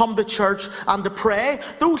Bible, come to church, and to pray.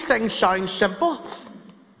 Those things sound simple.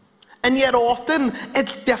 And yet often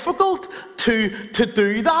it's difficult to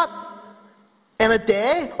do that in a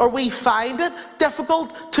day, or we find it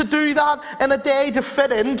difficult to do that in a day, to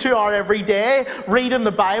fit into our everyday reading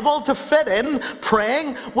the Bible, to fit in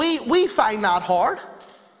praying. We find that hard.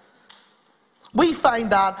 We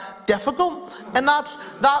find that difficult, and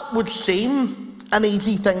that would seem an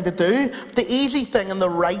easy thing to do. The easy thing and the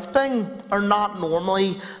right thing are not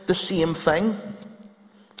normally the same thing.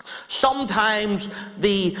 Sometimes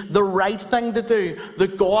the right thing to do, the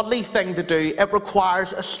godly thing to do, it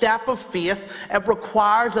requires a step of faith. It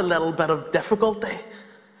requires a little bit of difficulty.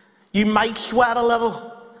 You might sweat a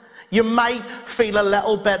little. You might feel a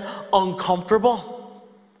little bit uncomfortable.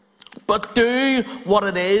 But do what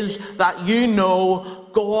it is that you know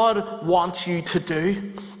God wants you to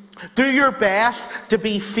do. Do your best to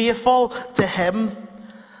be faithful to Him,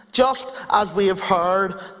 just as we have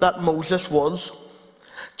heard that Moses was.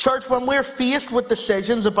 Church, when we're faced with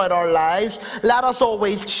decisions about our lives, let us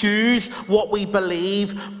always choose what we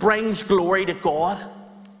believe brings glory to God.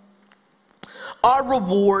 Our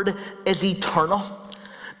reward is eternal.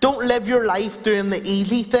 Don't live your life doing the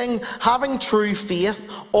easy thing. Having true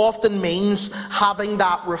faith often means having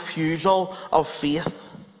that refusal of faith,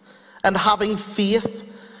 and having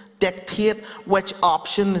faith dictate which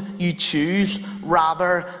option you choose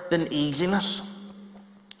rather than easiness.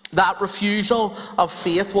 That refusal of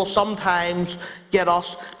faith will sometimes get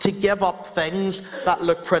us to give up things that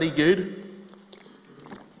look pretty good.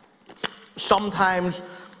 Sometimes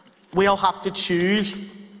we'll have to choose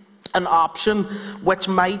an option which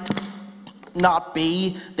might not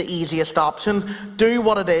be the easiest option. Do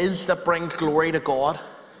what it is that brings glory to God.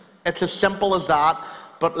 It's as simple as that,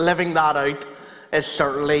 but living that out is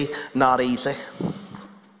certainly not easy.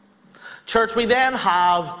 Church, we then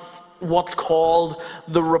have what's called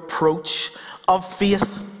the reproach of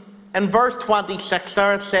faith. In verse 26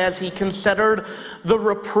 there it says, he considered the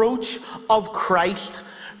reproach of Christ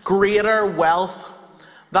greater wealth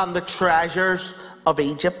than the treasures of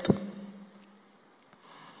Egypt.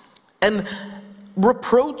 And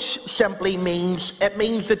reproach simply means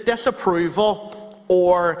the disapproval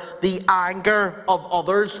or the anger of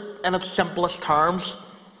others in its simplest terms.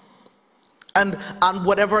 And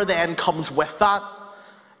whatever then comes with that.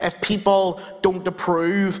 If people don't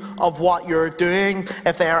approve of what you're doing,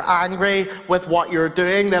 if they're angry with what you're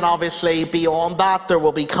doing, then obviously beyond that there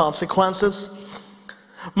will be consequences.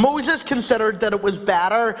 Moses considered that it was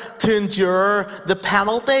better to endure the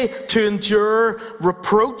penalty, to endure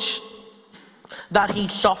reproach that he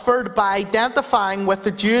suffered by identifying with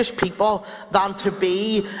the Jewish people than to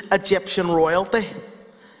be Egyptian royalty.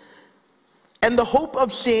 In the hope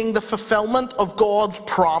of seeing the fulfillment of God's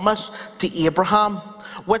promise to Abraham,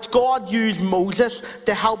 which God used Moses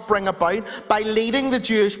to help bring about by leading the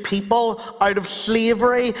Jewish people out of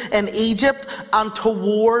slavery in Egypt and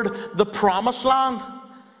toward the promised land.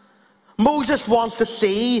 Moses wants to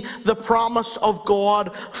see the promise of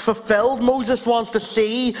God fulfilled. Moses wants to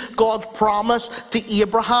see God's promise to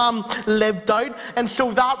Abraham lived out. And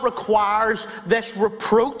so that requires this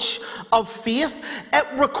reproach of faith. It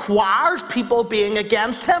requires people being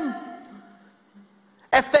against him.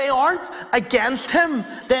 If they aren't against him,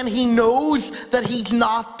 then he knows that he's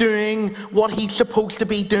not doing what he's supposed to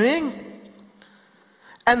be doing.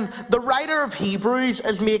 And the writer of Hebrews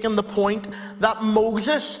is making the point that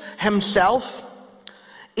Moses himself,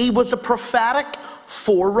 he was a prophetic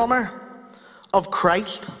forerunner of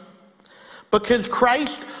Christ, because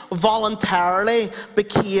Christ voluntarily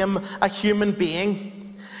became a human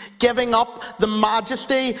being, giving up the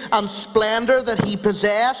majesty and splendor that he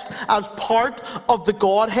possessed as part of the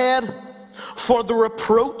Godhead for the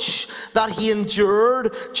reproach that he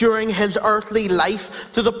endured during his earthly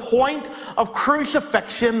life, to the point of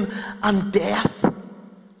crucifixion and death.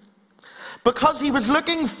 Because he was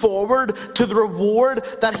looking forward to the reward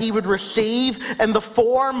that he would receive in the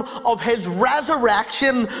form of his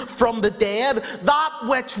resurrection from the dead, that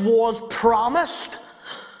which was promised.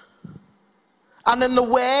 And in the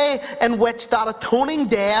way in which that atoning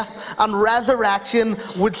death and resurrection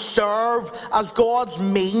would serve as God's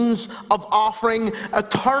means of offering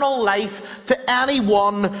eternal life to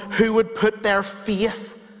anyone who would put their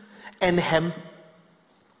faith in him.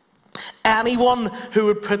 Anyone who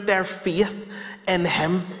would put their faith in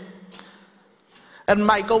him. And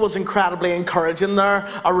Michael was incredibly encouraging there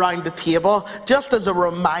around the table, just as a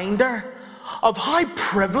reminder of how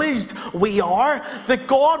privileged we are that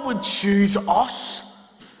God would choose us,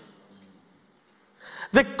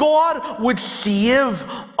 that God would save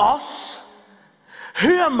us.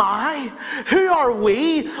 Who am I? Who are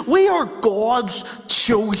we? We are God's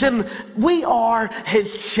chosen. We are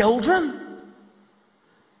his children.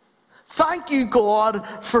 Thank you, God,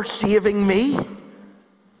 for saving me.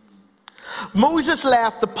 Moses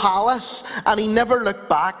left the palace and he never looked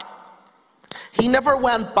back. He never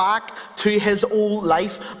went back to his old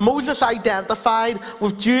life. Moses identified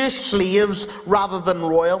with Jewish slaves rather than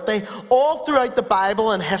royalty. All throughout the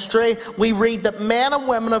Bible and history, we read that men and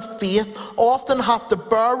women of faith often have to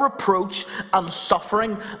bear reproach and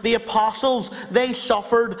suffering. The apostles, they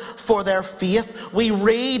suffered for their faith. We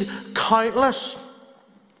read countless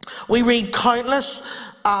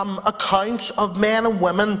accounts of men and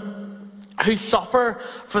women who suffer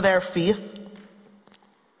for their faith.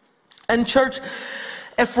 In church,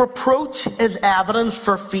 if reproach is evidence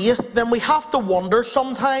for faith, then we have to wonder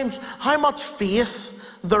sometimes how much faith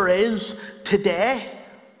there is today.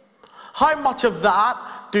 How much of that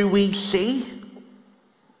do we see?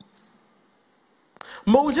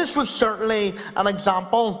 Moses was certainly an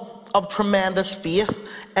example of tremendous faith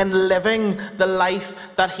in living the life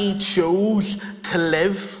that he chose to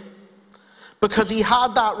live, because he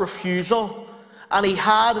had that refusal and he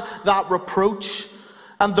had that reproach.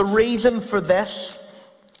 And the reason for this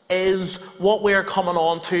is what we're coming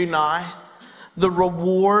on to now, the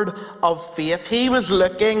reward of faith. He was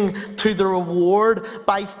looking to the reward.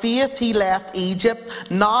 By faith he left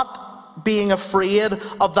Egypt, not being afraid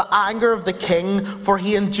of the anger of the king, for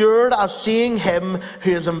he endured as seeing him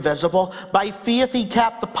who is invisible. By faith he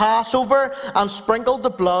kept the Passover and sprinkled the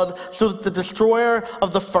blood, so that the destroyer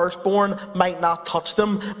of the firstborn might not touch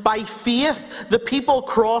them. By faith the people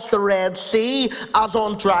crossed the Red Sea as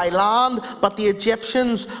on dry land, but the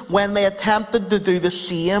Egyptians, when they attempted to do the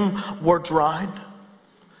same, were drowned.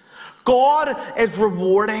 God is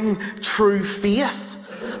rewarding true faith.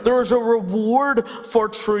 There is a reward for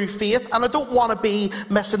true faith, and I don't want to be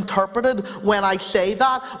misinterpreted when I say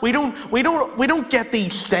that. We don't get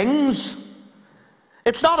these things.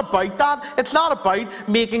 It's not about that. It's not about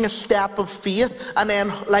making a step of faith and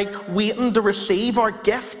then waiting to receive our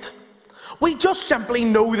gift. We just simply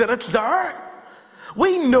know that it's there.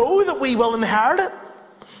 We know that we will inherit it.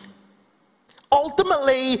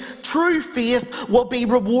 Ultimately, true faith will be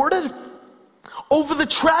rewarded. Over the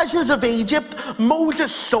treasures of Egypt,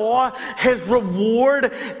 Moses saw his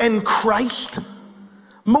reward in Christ.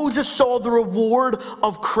 Moses saw the reward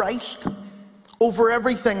of Christ over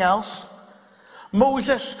everything else.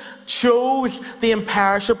 Moses chose the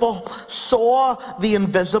imperishable, saw the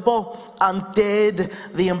invisible, and did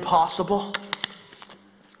the impossible.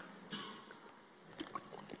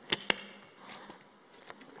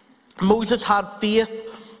 Moses had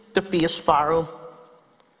faith to face Pharaoh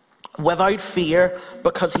without fear,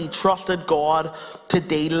 because he trusted God to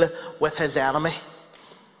deal with his enemy.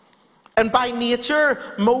 And by nature,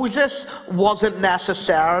 Moses wasn't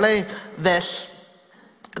necessarily this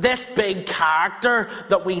big character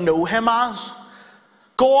that we know him as.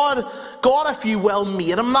 God, if you will,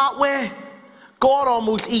 made him that way. God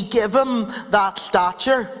almost, he gave him that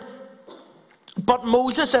stature. But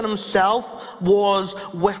Moses in himself was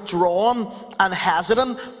withdrawn and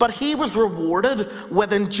hesitant, but he was rewarded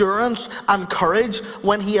with endurance and courage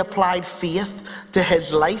when he applied faith to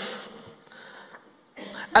his life.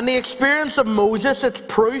 And the experience of Moses, it's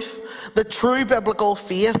proof that true biblical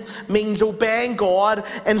faith means obeying God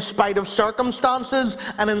in spite of circumstances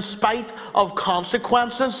and in spite of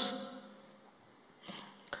consequences.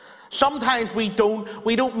 Sometimes we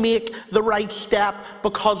don't make the right step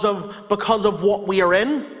because of what we are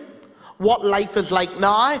in, what life is like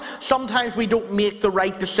now. Sometimes we don't make the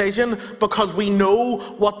right decision because we know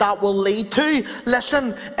what that will lead to.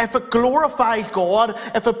 Listen, if it glorifies God,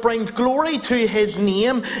 if it brings glory to his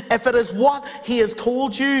name, if it is what he has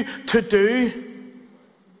told you to do,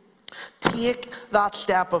 take that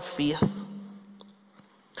step of faith.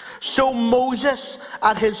 So Moses,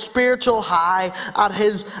 at his spiritual high, at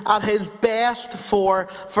his best, for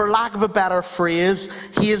lack of a better phrase,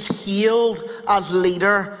 he is hailed as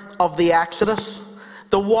leader of the Exodus,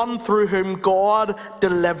 the one through whom God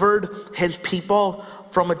delivered his people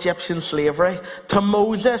from Egyptian slavery. To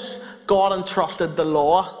Moses, God entrusted the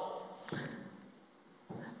law.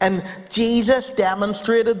 And Jesus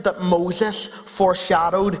demonstrated that Moses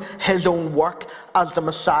foreshadowed his own work as the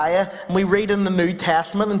Messiah. And we read in the New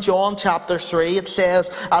Testament, in John chapter 3, it says,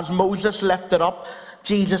 as Moses lifted up,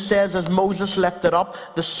 Jesus says, as Moses lifted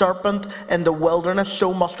up the serpent in the wilderness,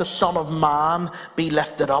 so must the Son of Man be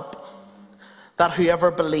lifted up, that whoever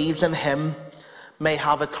believes in him may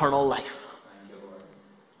have eternal life.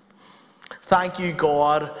 Thank you,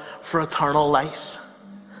 God, for eternal life.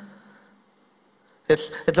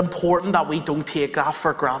 It's important that we don't take that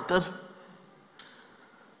for granted.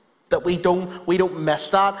 That we don't miss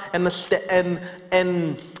that in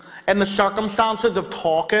the circumstances of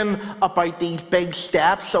talking about these big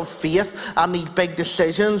steps of faith and these big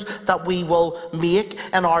decisions that we will make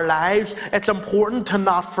in our lives. It's important to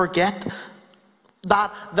not forget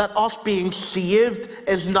that us being saved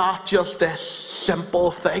is not just this simple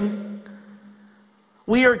thing.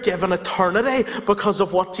 We are given eternity because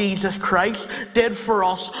of what Jesus Christ did for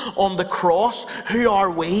us on the cross. Who are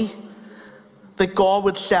we? That God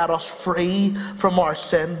would set us free from our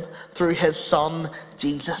sin through his Son,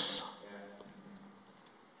 Jesus.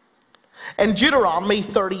 In Deuteronomy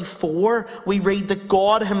 34, we read that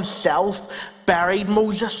God himself buried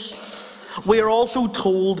Moses. We are also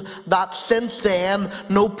told that since then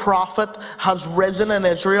no prophet has risen in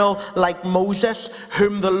Israel like Moses,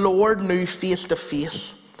 whom the Lord knew face to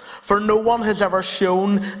face. For no one has ever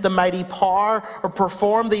shown the mighty power or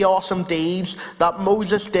performed the awesome deeds that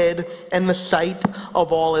Moses did in the sight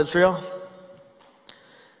of all Israel.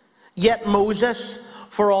 Yet Moses,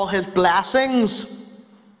 for all his blessings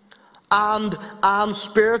and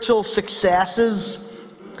spiritual successes,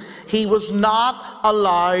 he was not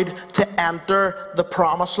allowed to enter the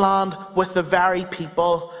promised land with the very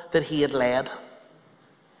people that he had led.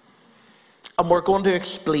 And we're going to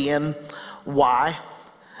explain why.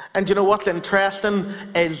 And you know what's interesting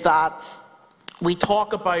is that we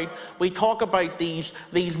talk about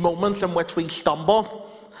these moments in which we stumble.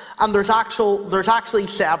 And there's actually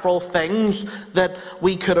several things that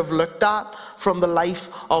we could have looked at from the life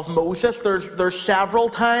of Moses. There's several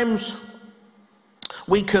times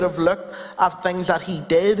we could have looked at things that he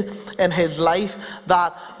did in his life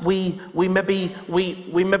that we maybe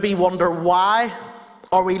wonder why,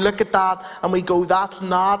 or we look at that and we go, that's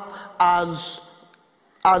not as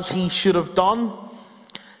he should have done.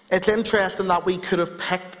 It's interesting that we could have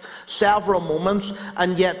picked several moments,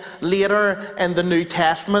 and yet later in the New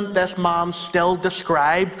Testament this man's still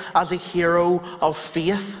described as a hero of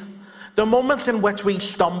faith. The moments in which we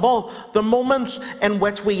stumble, the moments in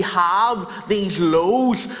which we have these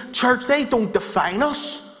lows, church, they don't define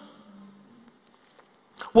us.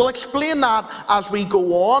 We'll explain that as we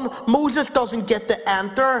go on. Moses doesn't get to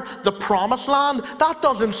enter the promised land. That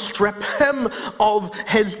doesn't strip him of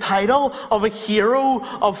his title of a hero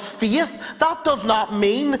of faith. That does not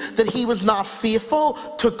mean that he was not faithful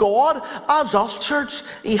to God. As us, church,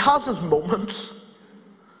 he has his moments.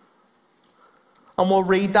 And we'll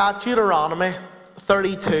read that, Deuteronomy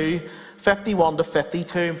 32, 51 to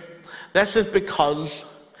 52. This is because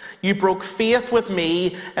you broke faith with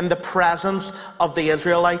me in the presence of the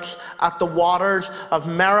Israelites at the waters of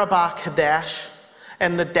Meribah Kadesh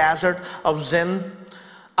in the desert of Zin.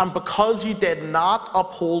 And because you did not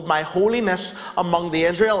uphold my holiness among the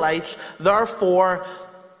Israelites, therefore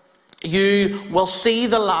you will see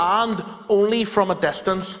the land only from a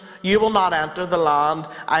distance. You will not enter the land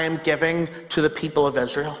I am giving to the people of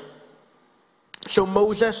Israel. So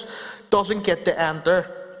Moses doesn't get to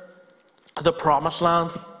enter the promised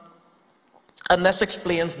land. And this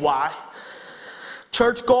explains why.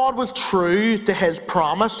 Church, God was true to his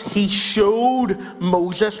promise. He showed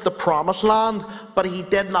Moses the promised land, but he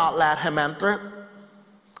did not let him enter it.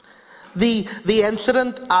 The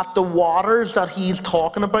incident at the waters that he's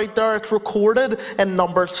talking about there, it's recorded in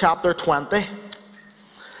Numbers chapter 20.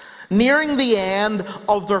 Nearing the end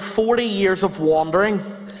of their 40 years of wandering,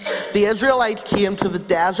 the Israelites came to the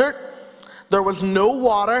desert. There was no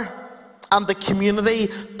water, and the community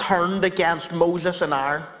turned against Moses and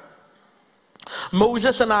Aaron.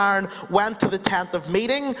 Moses and Aaron went to the tent of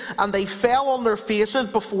meeting, and they fell on their faces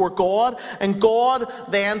before God. And God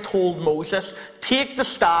then told Moses, take the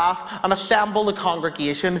staff and assemble the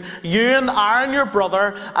congregation, you and Aaron your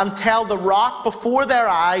brother, and tell the rock before their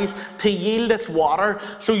eyes to yield its water.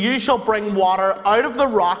 So you shall bring water out of the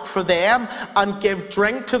rock for them, and give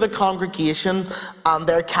drink to the congregation and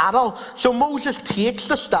their cattle. So Moses takes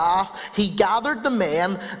the staff, he gathered the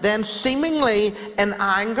men, then seemingly in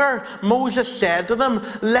anger, Moses said to them,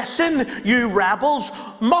 listen, you rebels,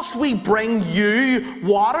 must we bring you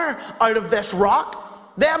water out of this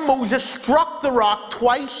rock? Then Moses struck the rock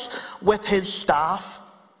twice with his staff.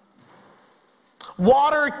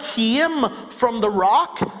 Water came from the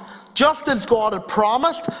rock, just as God had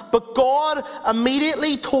promised, but God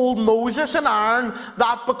immediately told Moses and Aaron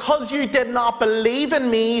that because you did not believe in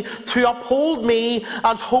me to uphold me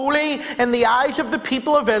as holy in the eyes of the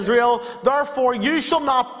people of Israel, therefore you shall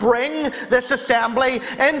not bring this assembly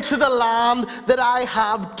into the land that I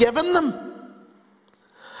have given them.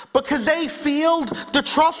 Because they failed to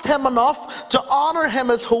trust him enough to honor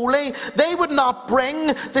him as holy, they would not bring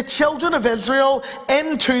the children of Israel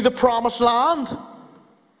into the promised land.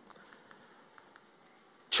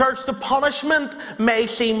 Church, the punishment may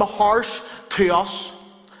seem harsh to us,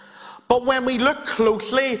 but when we look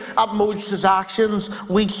closely at Moses' actions,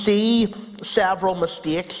 we see several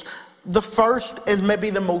mistakes. The first is maybe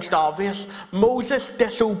the most obvious. Moses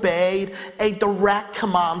disobeyed a direct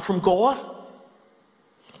command from God.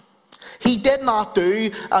 He did not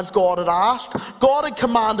do as God had asked. God had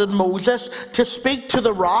commanded Moses to speak to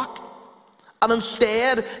the rock, and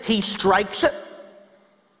instead he strikes it.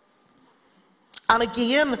 And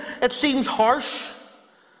again, it seems harsh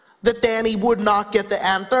that then he would not get to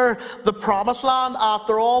enter the promised land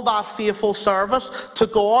after all that faithful service to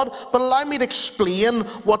God. But allow me to explain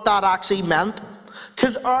what that actually meant.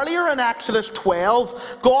 Because earlier in Exodus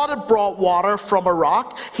 12, God had brought water from a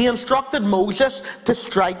rock. He instructed Moses to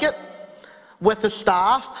strike it with the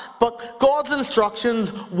staff, but God's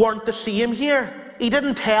instructions weren't the same here. He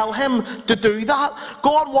didn't tell him to do that.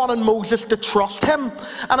 God wanted Moses to trust him.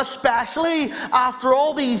 And especially after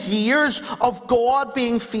all these years of God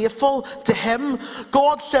being faithful to him,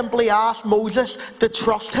 God simply asked Moses to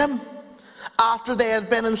trust him after they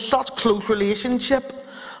had been in such close relationship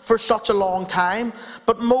for such a long time.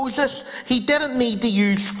 But Moses, he didn't need to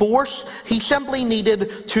use force. He simply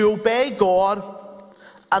needed to obey God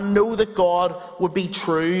and know that God would be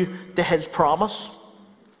true to his promise.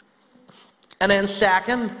 And then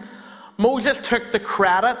second, Moses took the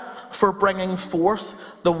credit for bringing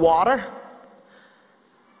forth the water.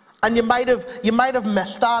 And you might have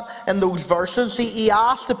missed that in those verses. See, he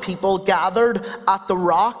asked the people gathered at the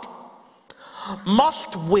rock,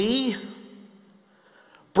 must we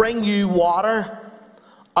bring you water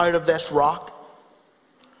out of this rock?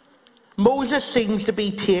 Moses seems to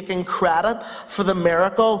be taking credit for the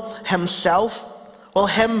miracle himself. Well,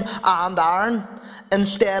 him and Aaron.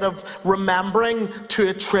 Instead of remembering to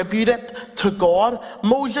attribute it to God,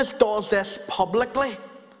 Moses does this publicly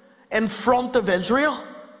in front of Israel.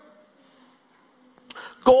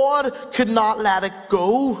 God could not let it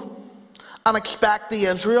go and expect the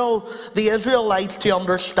Israelites to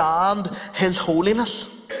understand his holiness.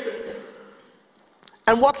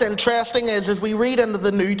 And what's interesting is, as we read into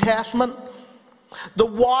the New Testament, the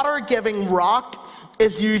water-giving rock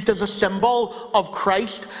is used as a symbol of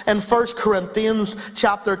Christ in 1 Corinthians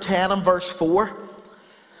chapter 10 and verse 4.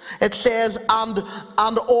 It says, and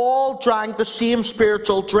all drank the same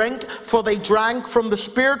spiritual drink, for they drank from the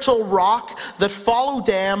spiritual rock that followed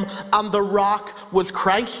them, and the rock was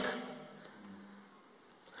Christ.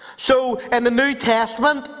 So in the New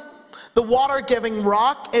Testament, the water-giving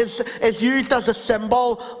rock is used as a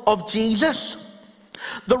symbol of Jesus.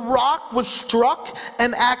 The rock was struck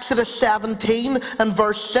in Exodus 17 and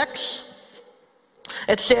verse 6.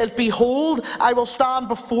 It says, behold, I will stand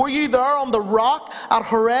before you there on the rock at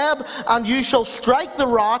Horeb, and you shall strike the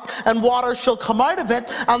rock, and water shall come out of it,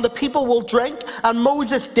 and the people will drink. And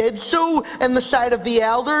Moses did so in the sight of the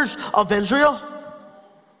elders of Israel.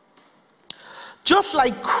 Just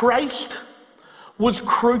like Christ was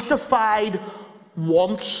crucified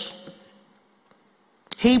once.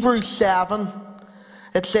 Hebrews 7,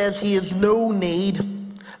 it says he has no need,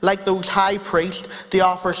 like those high priests, to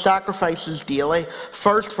offer sacrifices daily,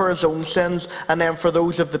 first for his own sins and then for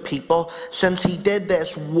those of the people, since he did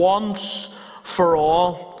this once for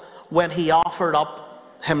all when he offered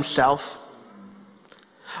up himself.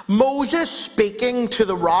 Moses speaking to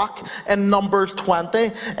the rock in Numbers 20,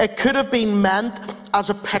 it could have been meant as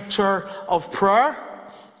a picture of prayer.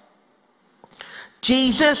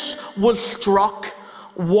 Jesus was struck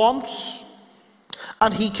once,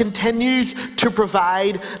 and he continues to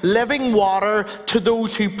provide living water to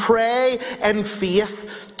those who pray in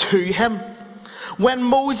faith to him. When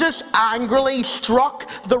Moses angrily struck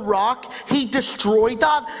the rock, he destroyed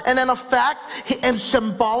that, and in effect, and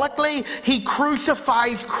symbolically, he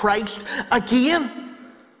crucifies Christ again.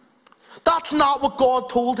 That's not what God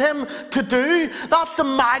told him to do. That's the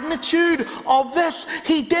magnitude of this.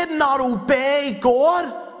 He did not obey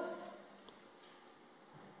God.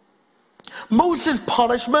 Moses'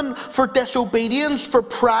 punishment for disobedience, for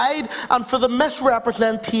pride, and for the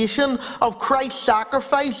misrepresentation of Christ's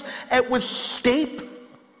sacrifice, it was steep,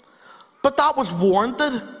 but that was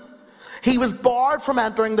warranted. He was barred from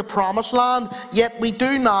entering the promised land, yet we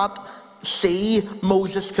do not see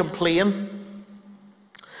Moses complain.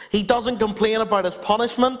 He doesn't complain about his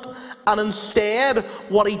punishment, and instead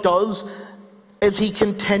what he does is he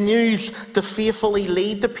continues to faithfully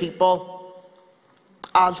lead the people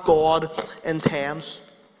as God intends.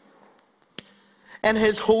 In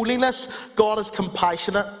his holiness, God is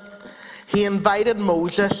compassionate. He invited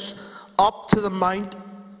Moses up to the mount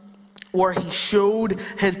where he showed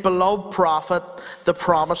his beloved prophet the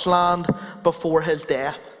promised land before his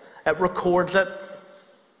death. It records it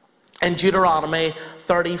in Deuteronomy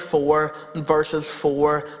 34, verses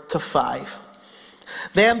 4 to 5.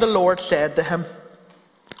 Then the Lord said to him,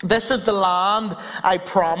 "This is the land I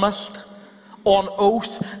promised on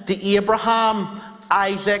oath to Abraham,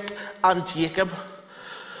 Isaac, and Jacob.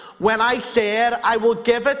 When I said, I will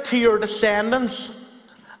give it to your descendants,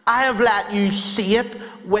 I have let you see it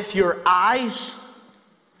with your eyes,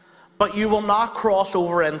 but you will not cross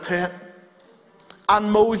over into it."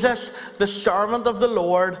 And Moses, the servant of the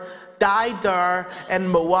Lord, died there in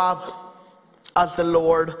Moab, as the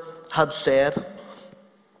Lord had said.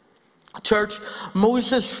 Church,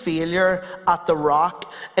 Moses' failure at the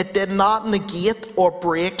rock, it did not negate or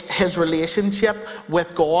break his relationship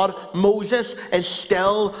with God. Moses is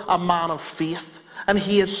still a man of faith, and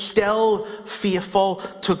he is still faithful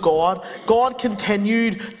to God. God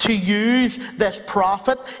continued to use this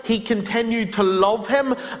prophet. He continued to love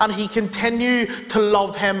him, and he continued to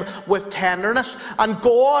love him with tenderness. And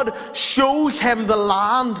God shows him the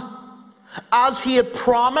land as he had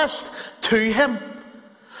promised to him.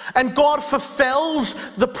 And God fulfills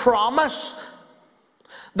the promise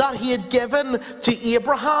that he had given to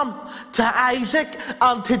Abraham, to Isaac,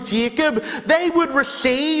 and to Jacob. They would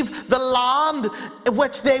receive the land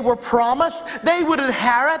which they were promised. They would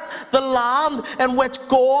inherit the land in which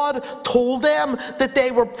God told them that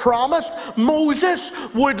they were promised. Moses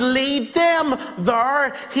would lead them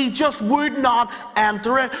there. He just would not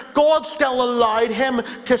enter it. God still allowed him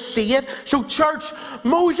to see it. So church,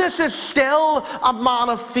 Moses is still a man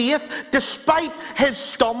of faith despite his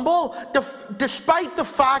stumble, despite the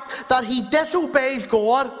fact that he disobeys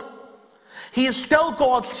God. He is still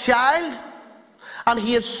God's child, and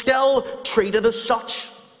he is still treated as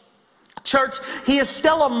such. Church, he is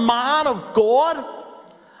still a man of God,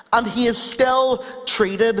 and he is still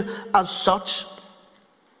treated as such.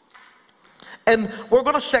 And we're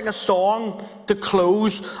going to sing a song to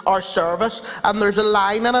close our service, and there's a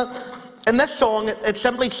line in it. In this song, it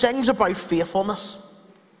simply sings about faithfulness.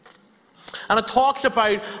 And it talks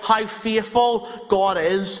about how faithful God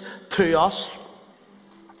is to us.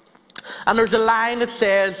 And there's a line that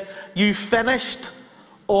says, "You finished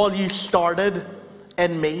all you started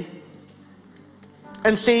in me."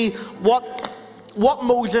 And see, what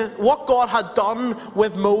God had done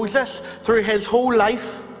with Moses through his whole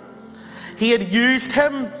life, he had used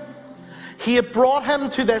him, he had brought him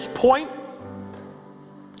to this point,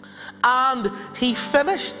 and he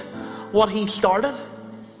finished what he started.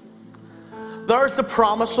 There's the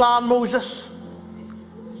promised land, Moses.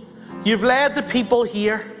 You've led the people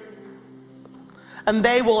here, and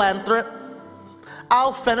they will enter it.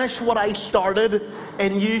 I'll finish what I started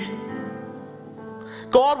in you.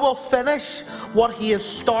 God will finish what he has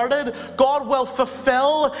started. God will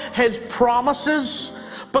fulfill his promises,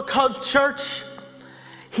 because, church,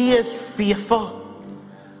 he is faithful,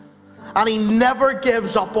 and he never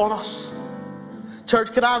gives up on us.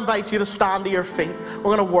 Church, can I invite you to stand to your feet?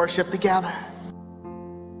 We're going to worship together.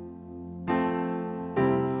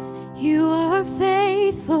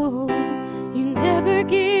 faithful. You never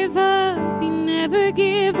give up. You never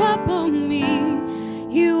give up on me.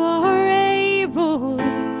 You are able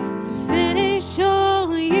to finish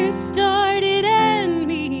all you started in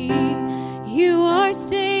me. You are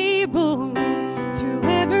stable through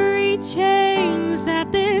every change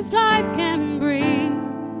that this life can bring.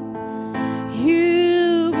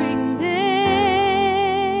 You remain,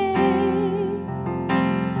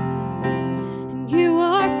 and you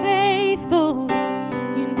are faithful.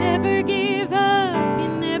 You never give up. You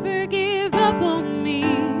never give up on me.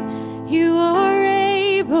 You are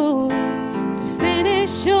able to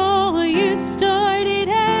finish all you started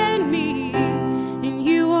in me, and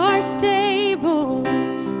you are stable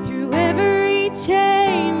through every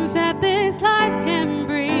change that this life can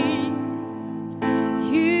bring.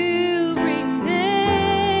 You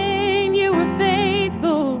remain, you are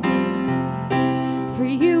faithful, for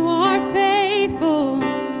you are faithful.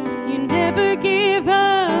 You never give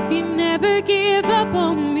up, you never give up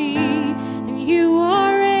on me, and you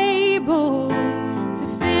are able to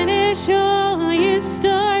finish all you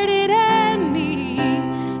started in me,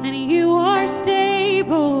 and you are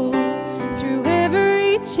stable through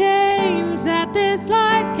every change that this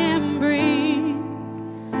life can bring.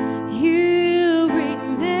 You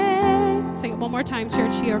remain. Sing it one more time,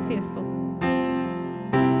 church. You are faithful.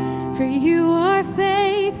 For you are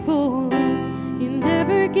faithful. You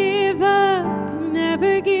never give up. You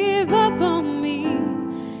never give up on me.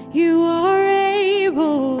 You are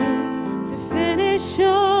able to finish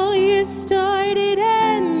all you started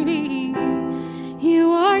in me. You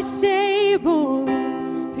are stable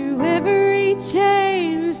through every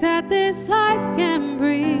change that this life can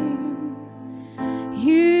bring.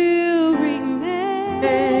 You remain.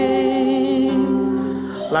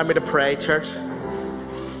 Allow me to pray, church.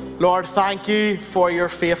 Lord, thank you for your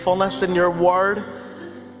faithfulness in your word.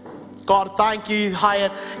 God, thank you how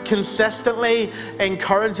it consistently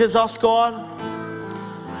encourages us, God.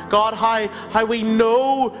 God, how we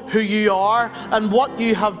know who you are and what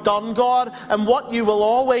you have done, God, and what you will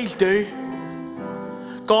always do.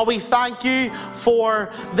 God, we thank you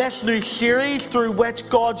for this new series through which,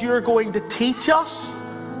 God, you're going to teach us.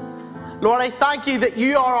 Lord, I thank you that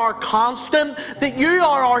you are our constant, that you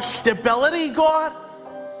are our stability, God.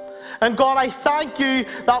 And God, I thank you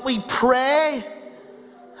that we pray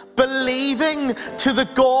believing to the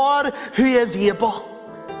God who is able.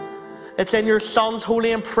 It's in your Son's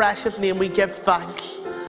holy and precious name we give thanks.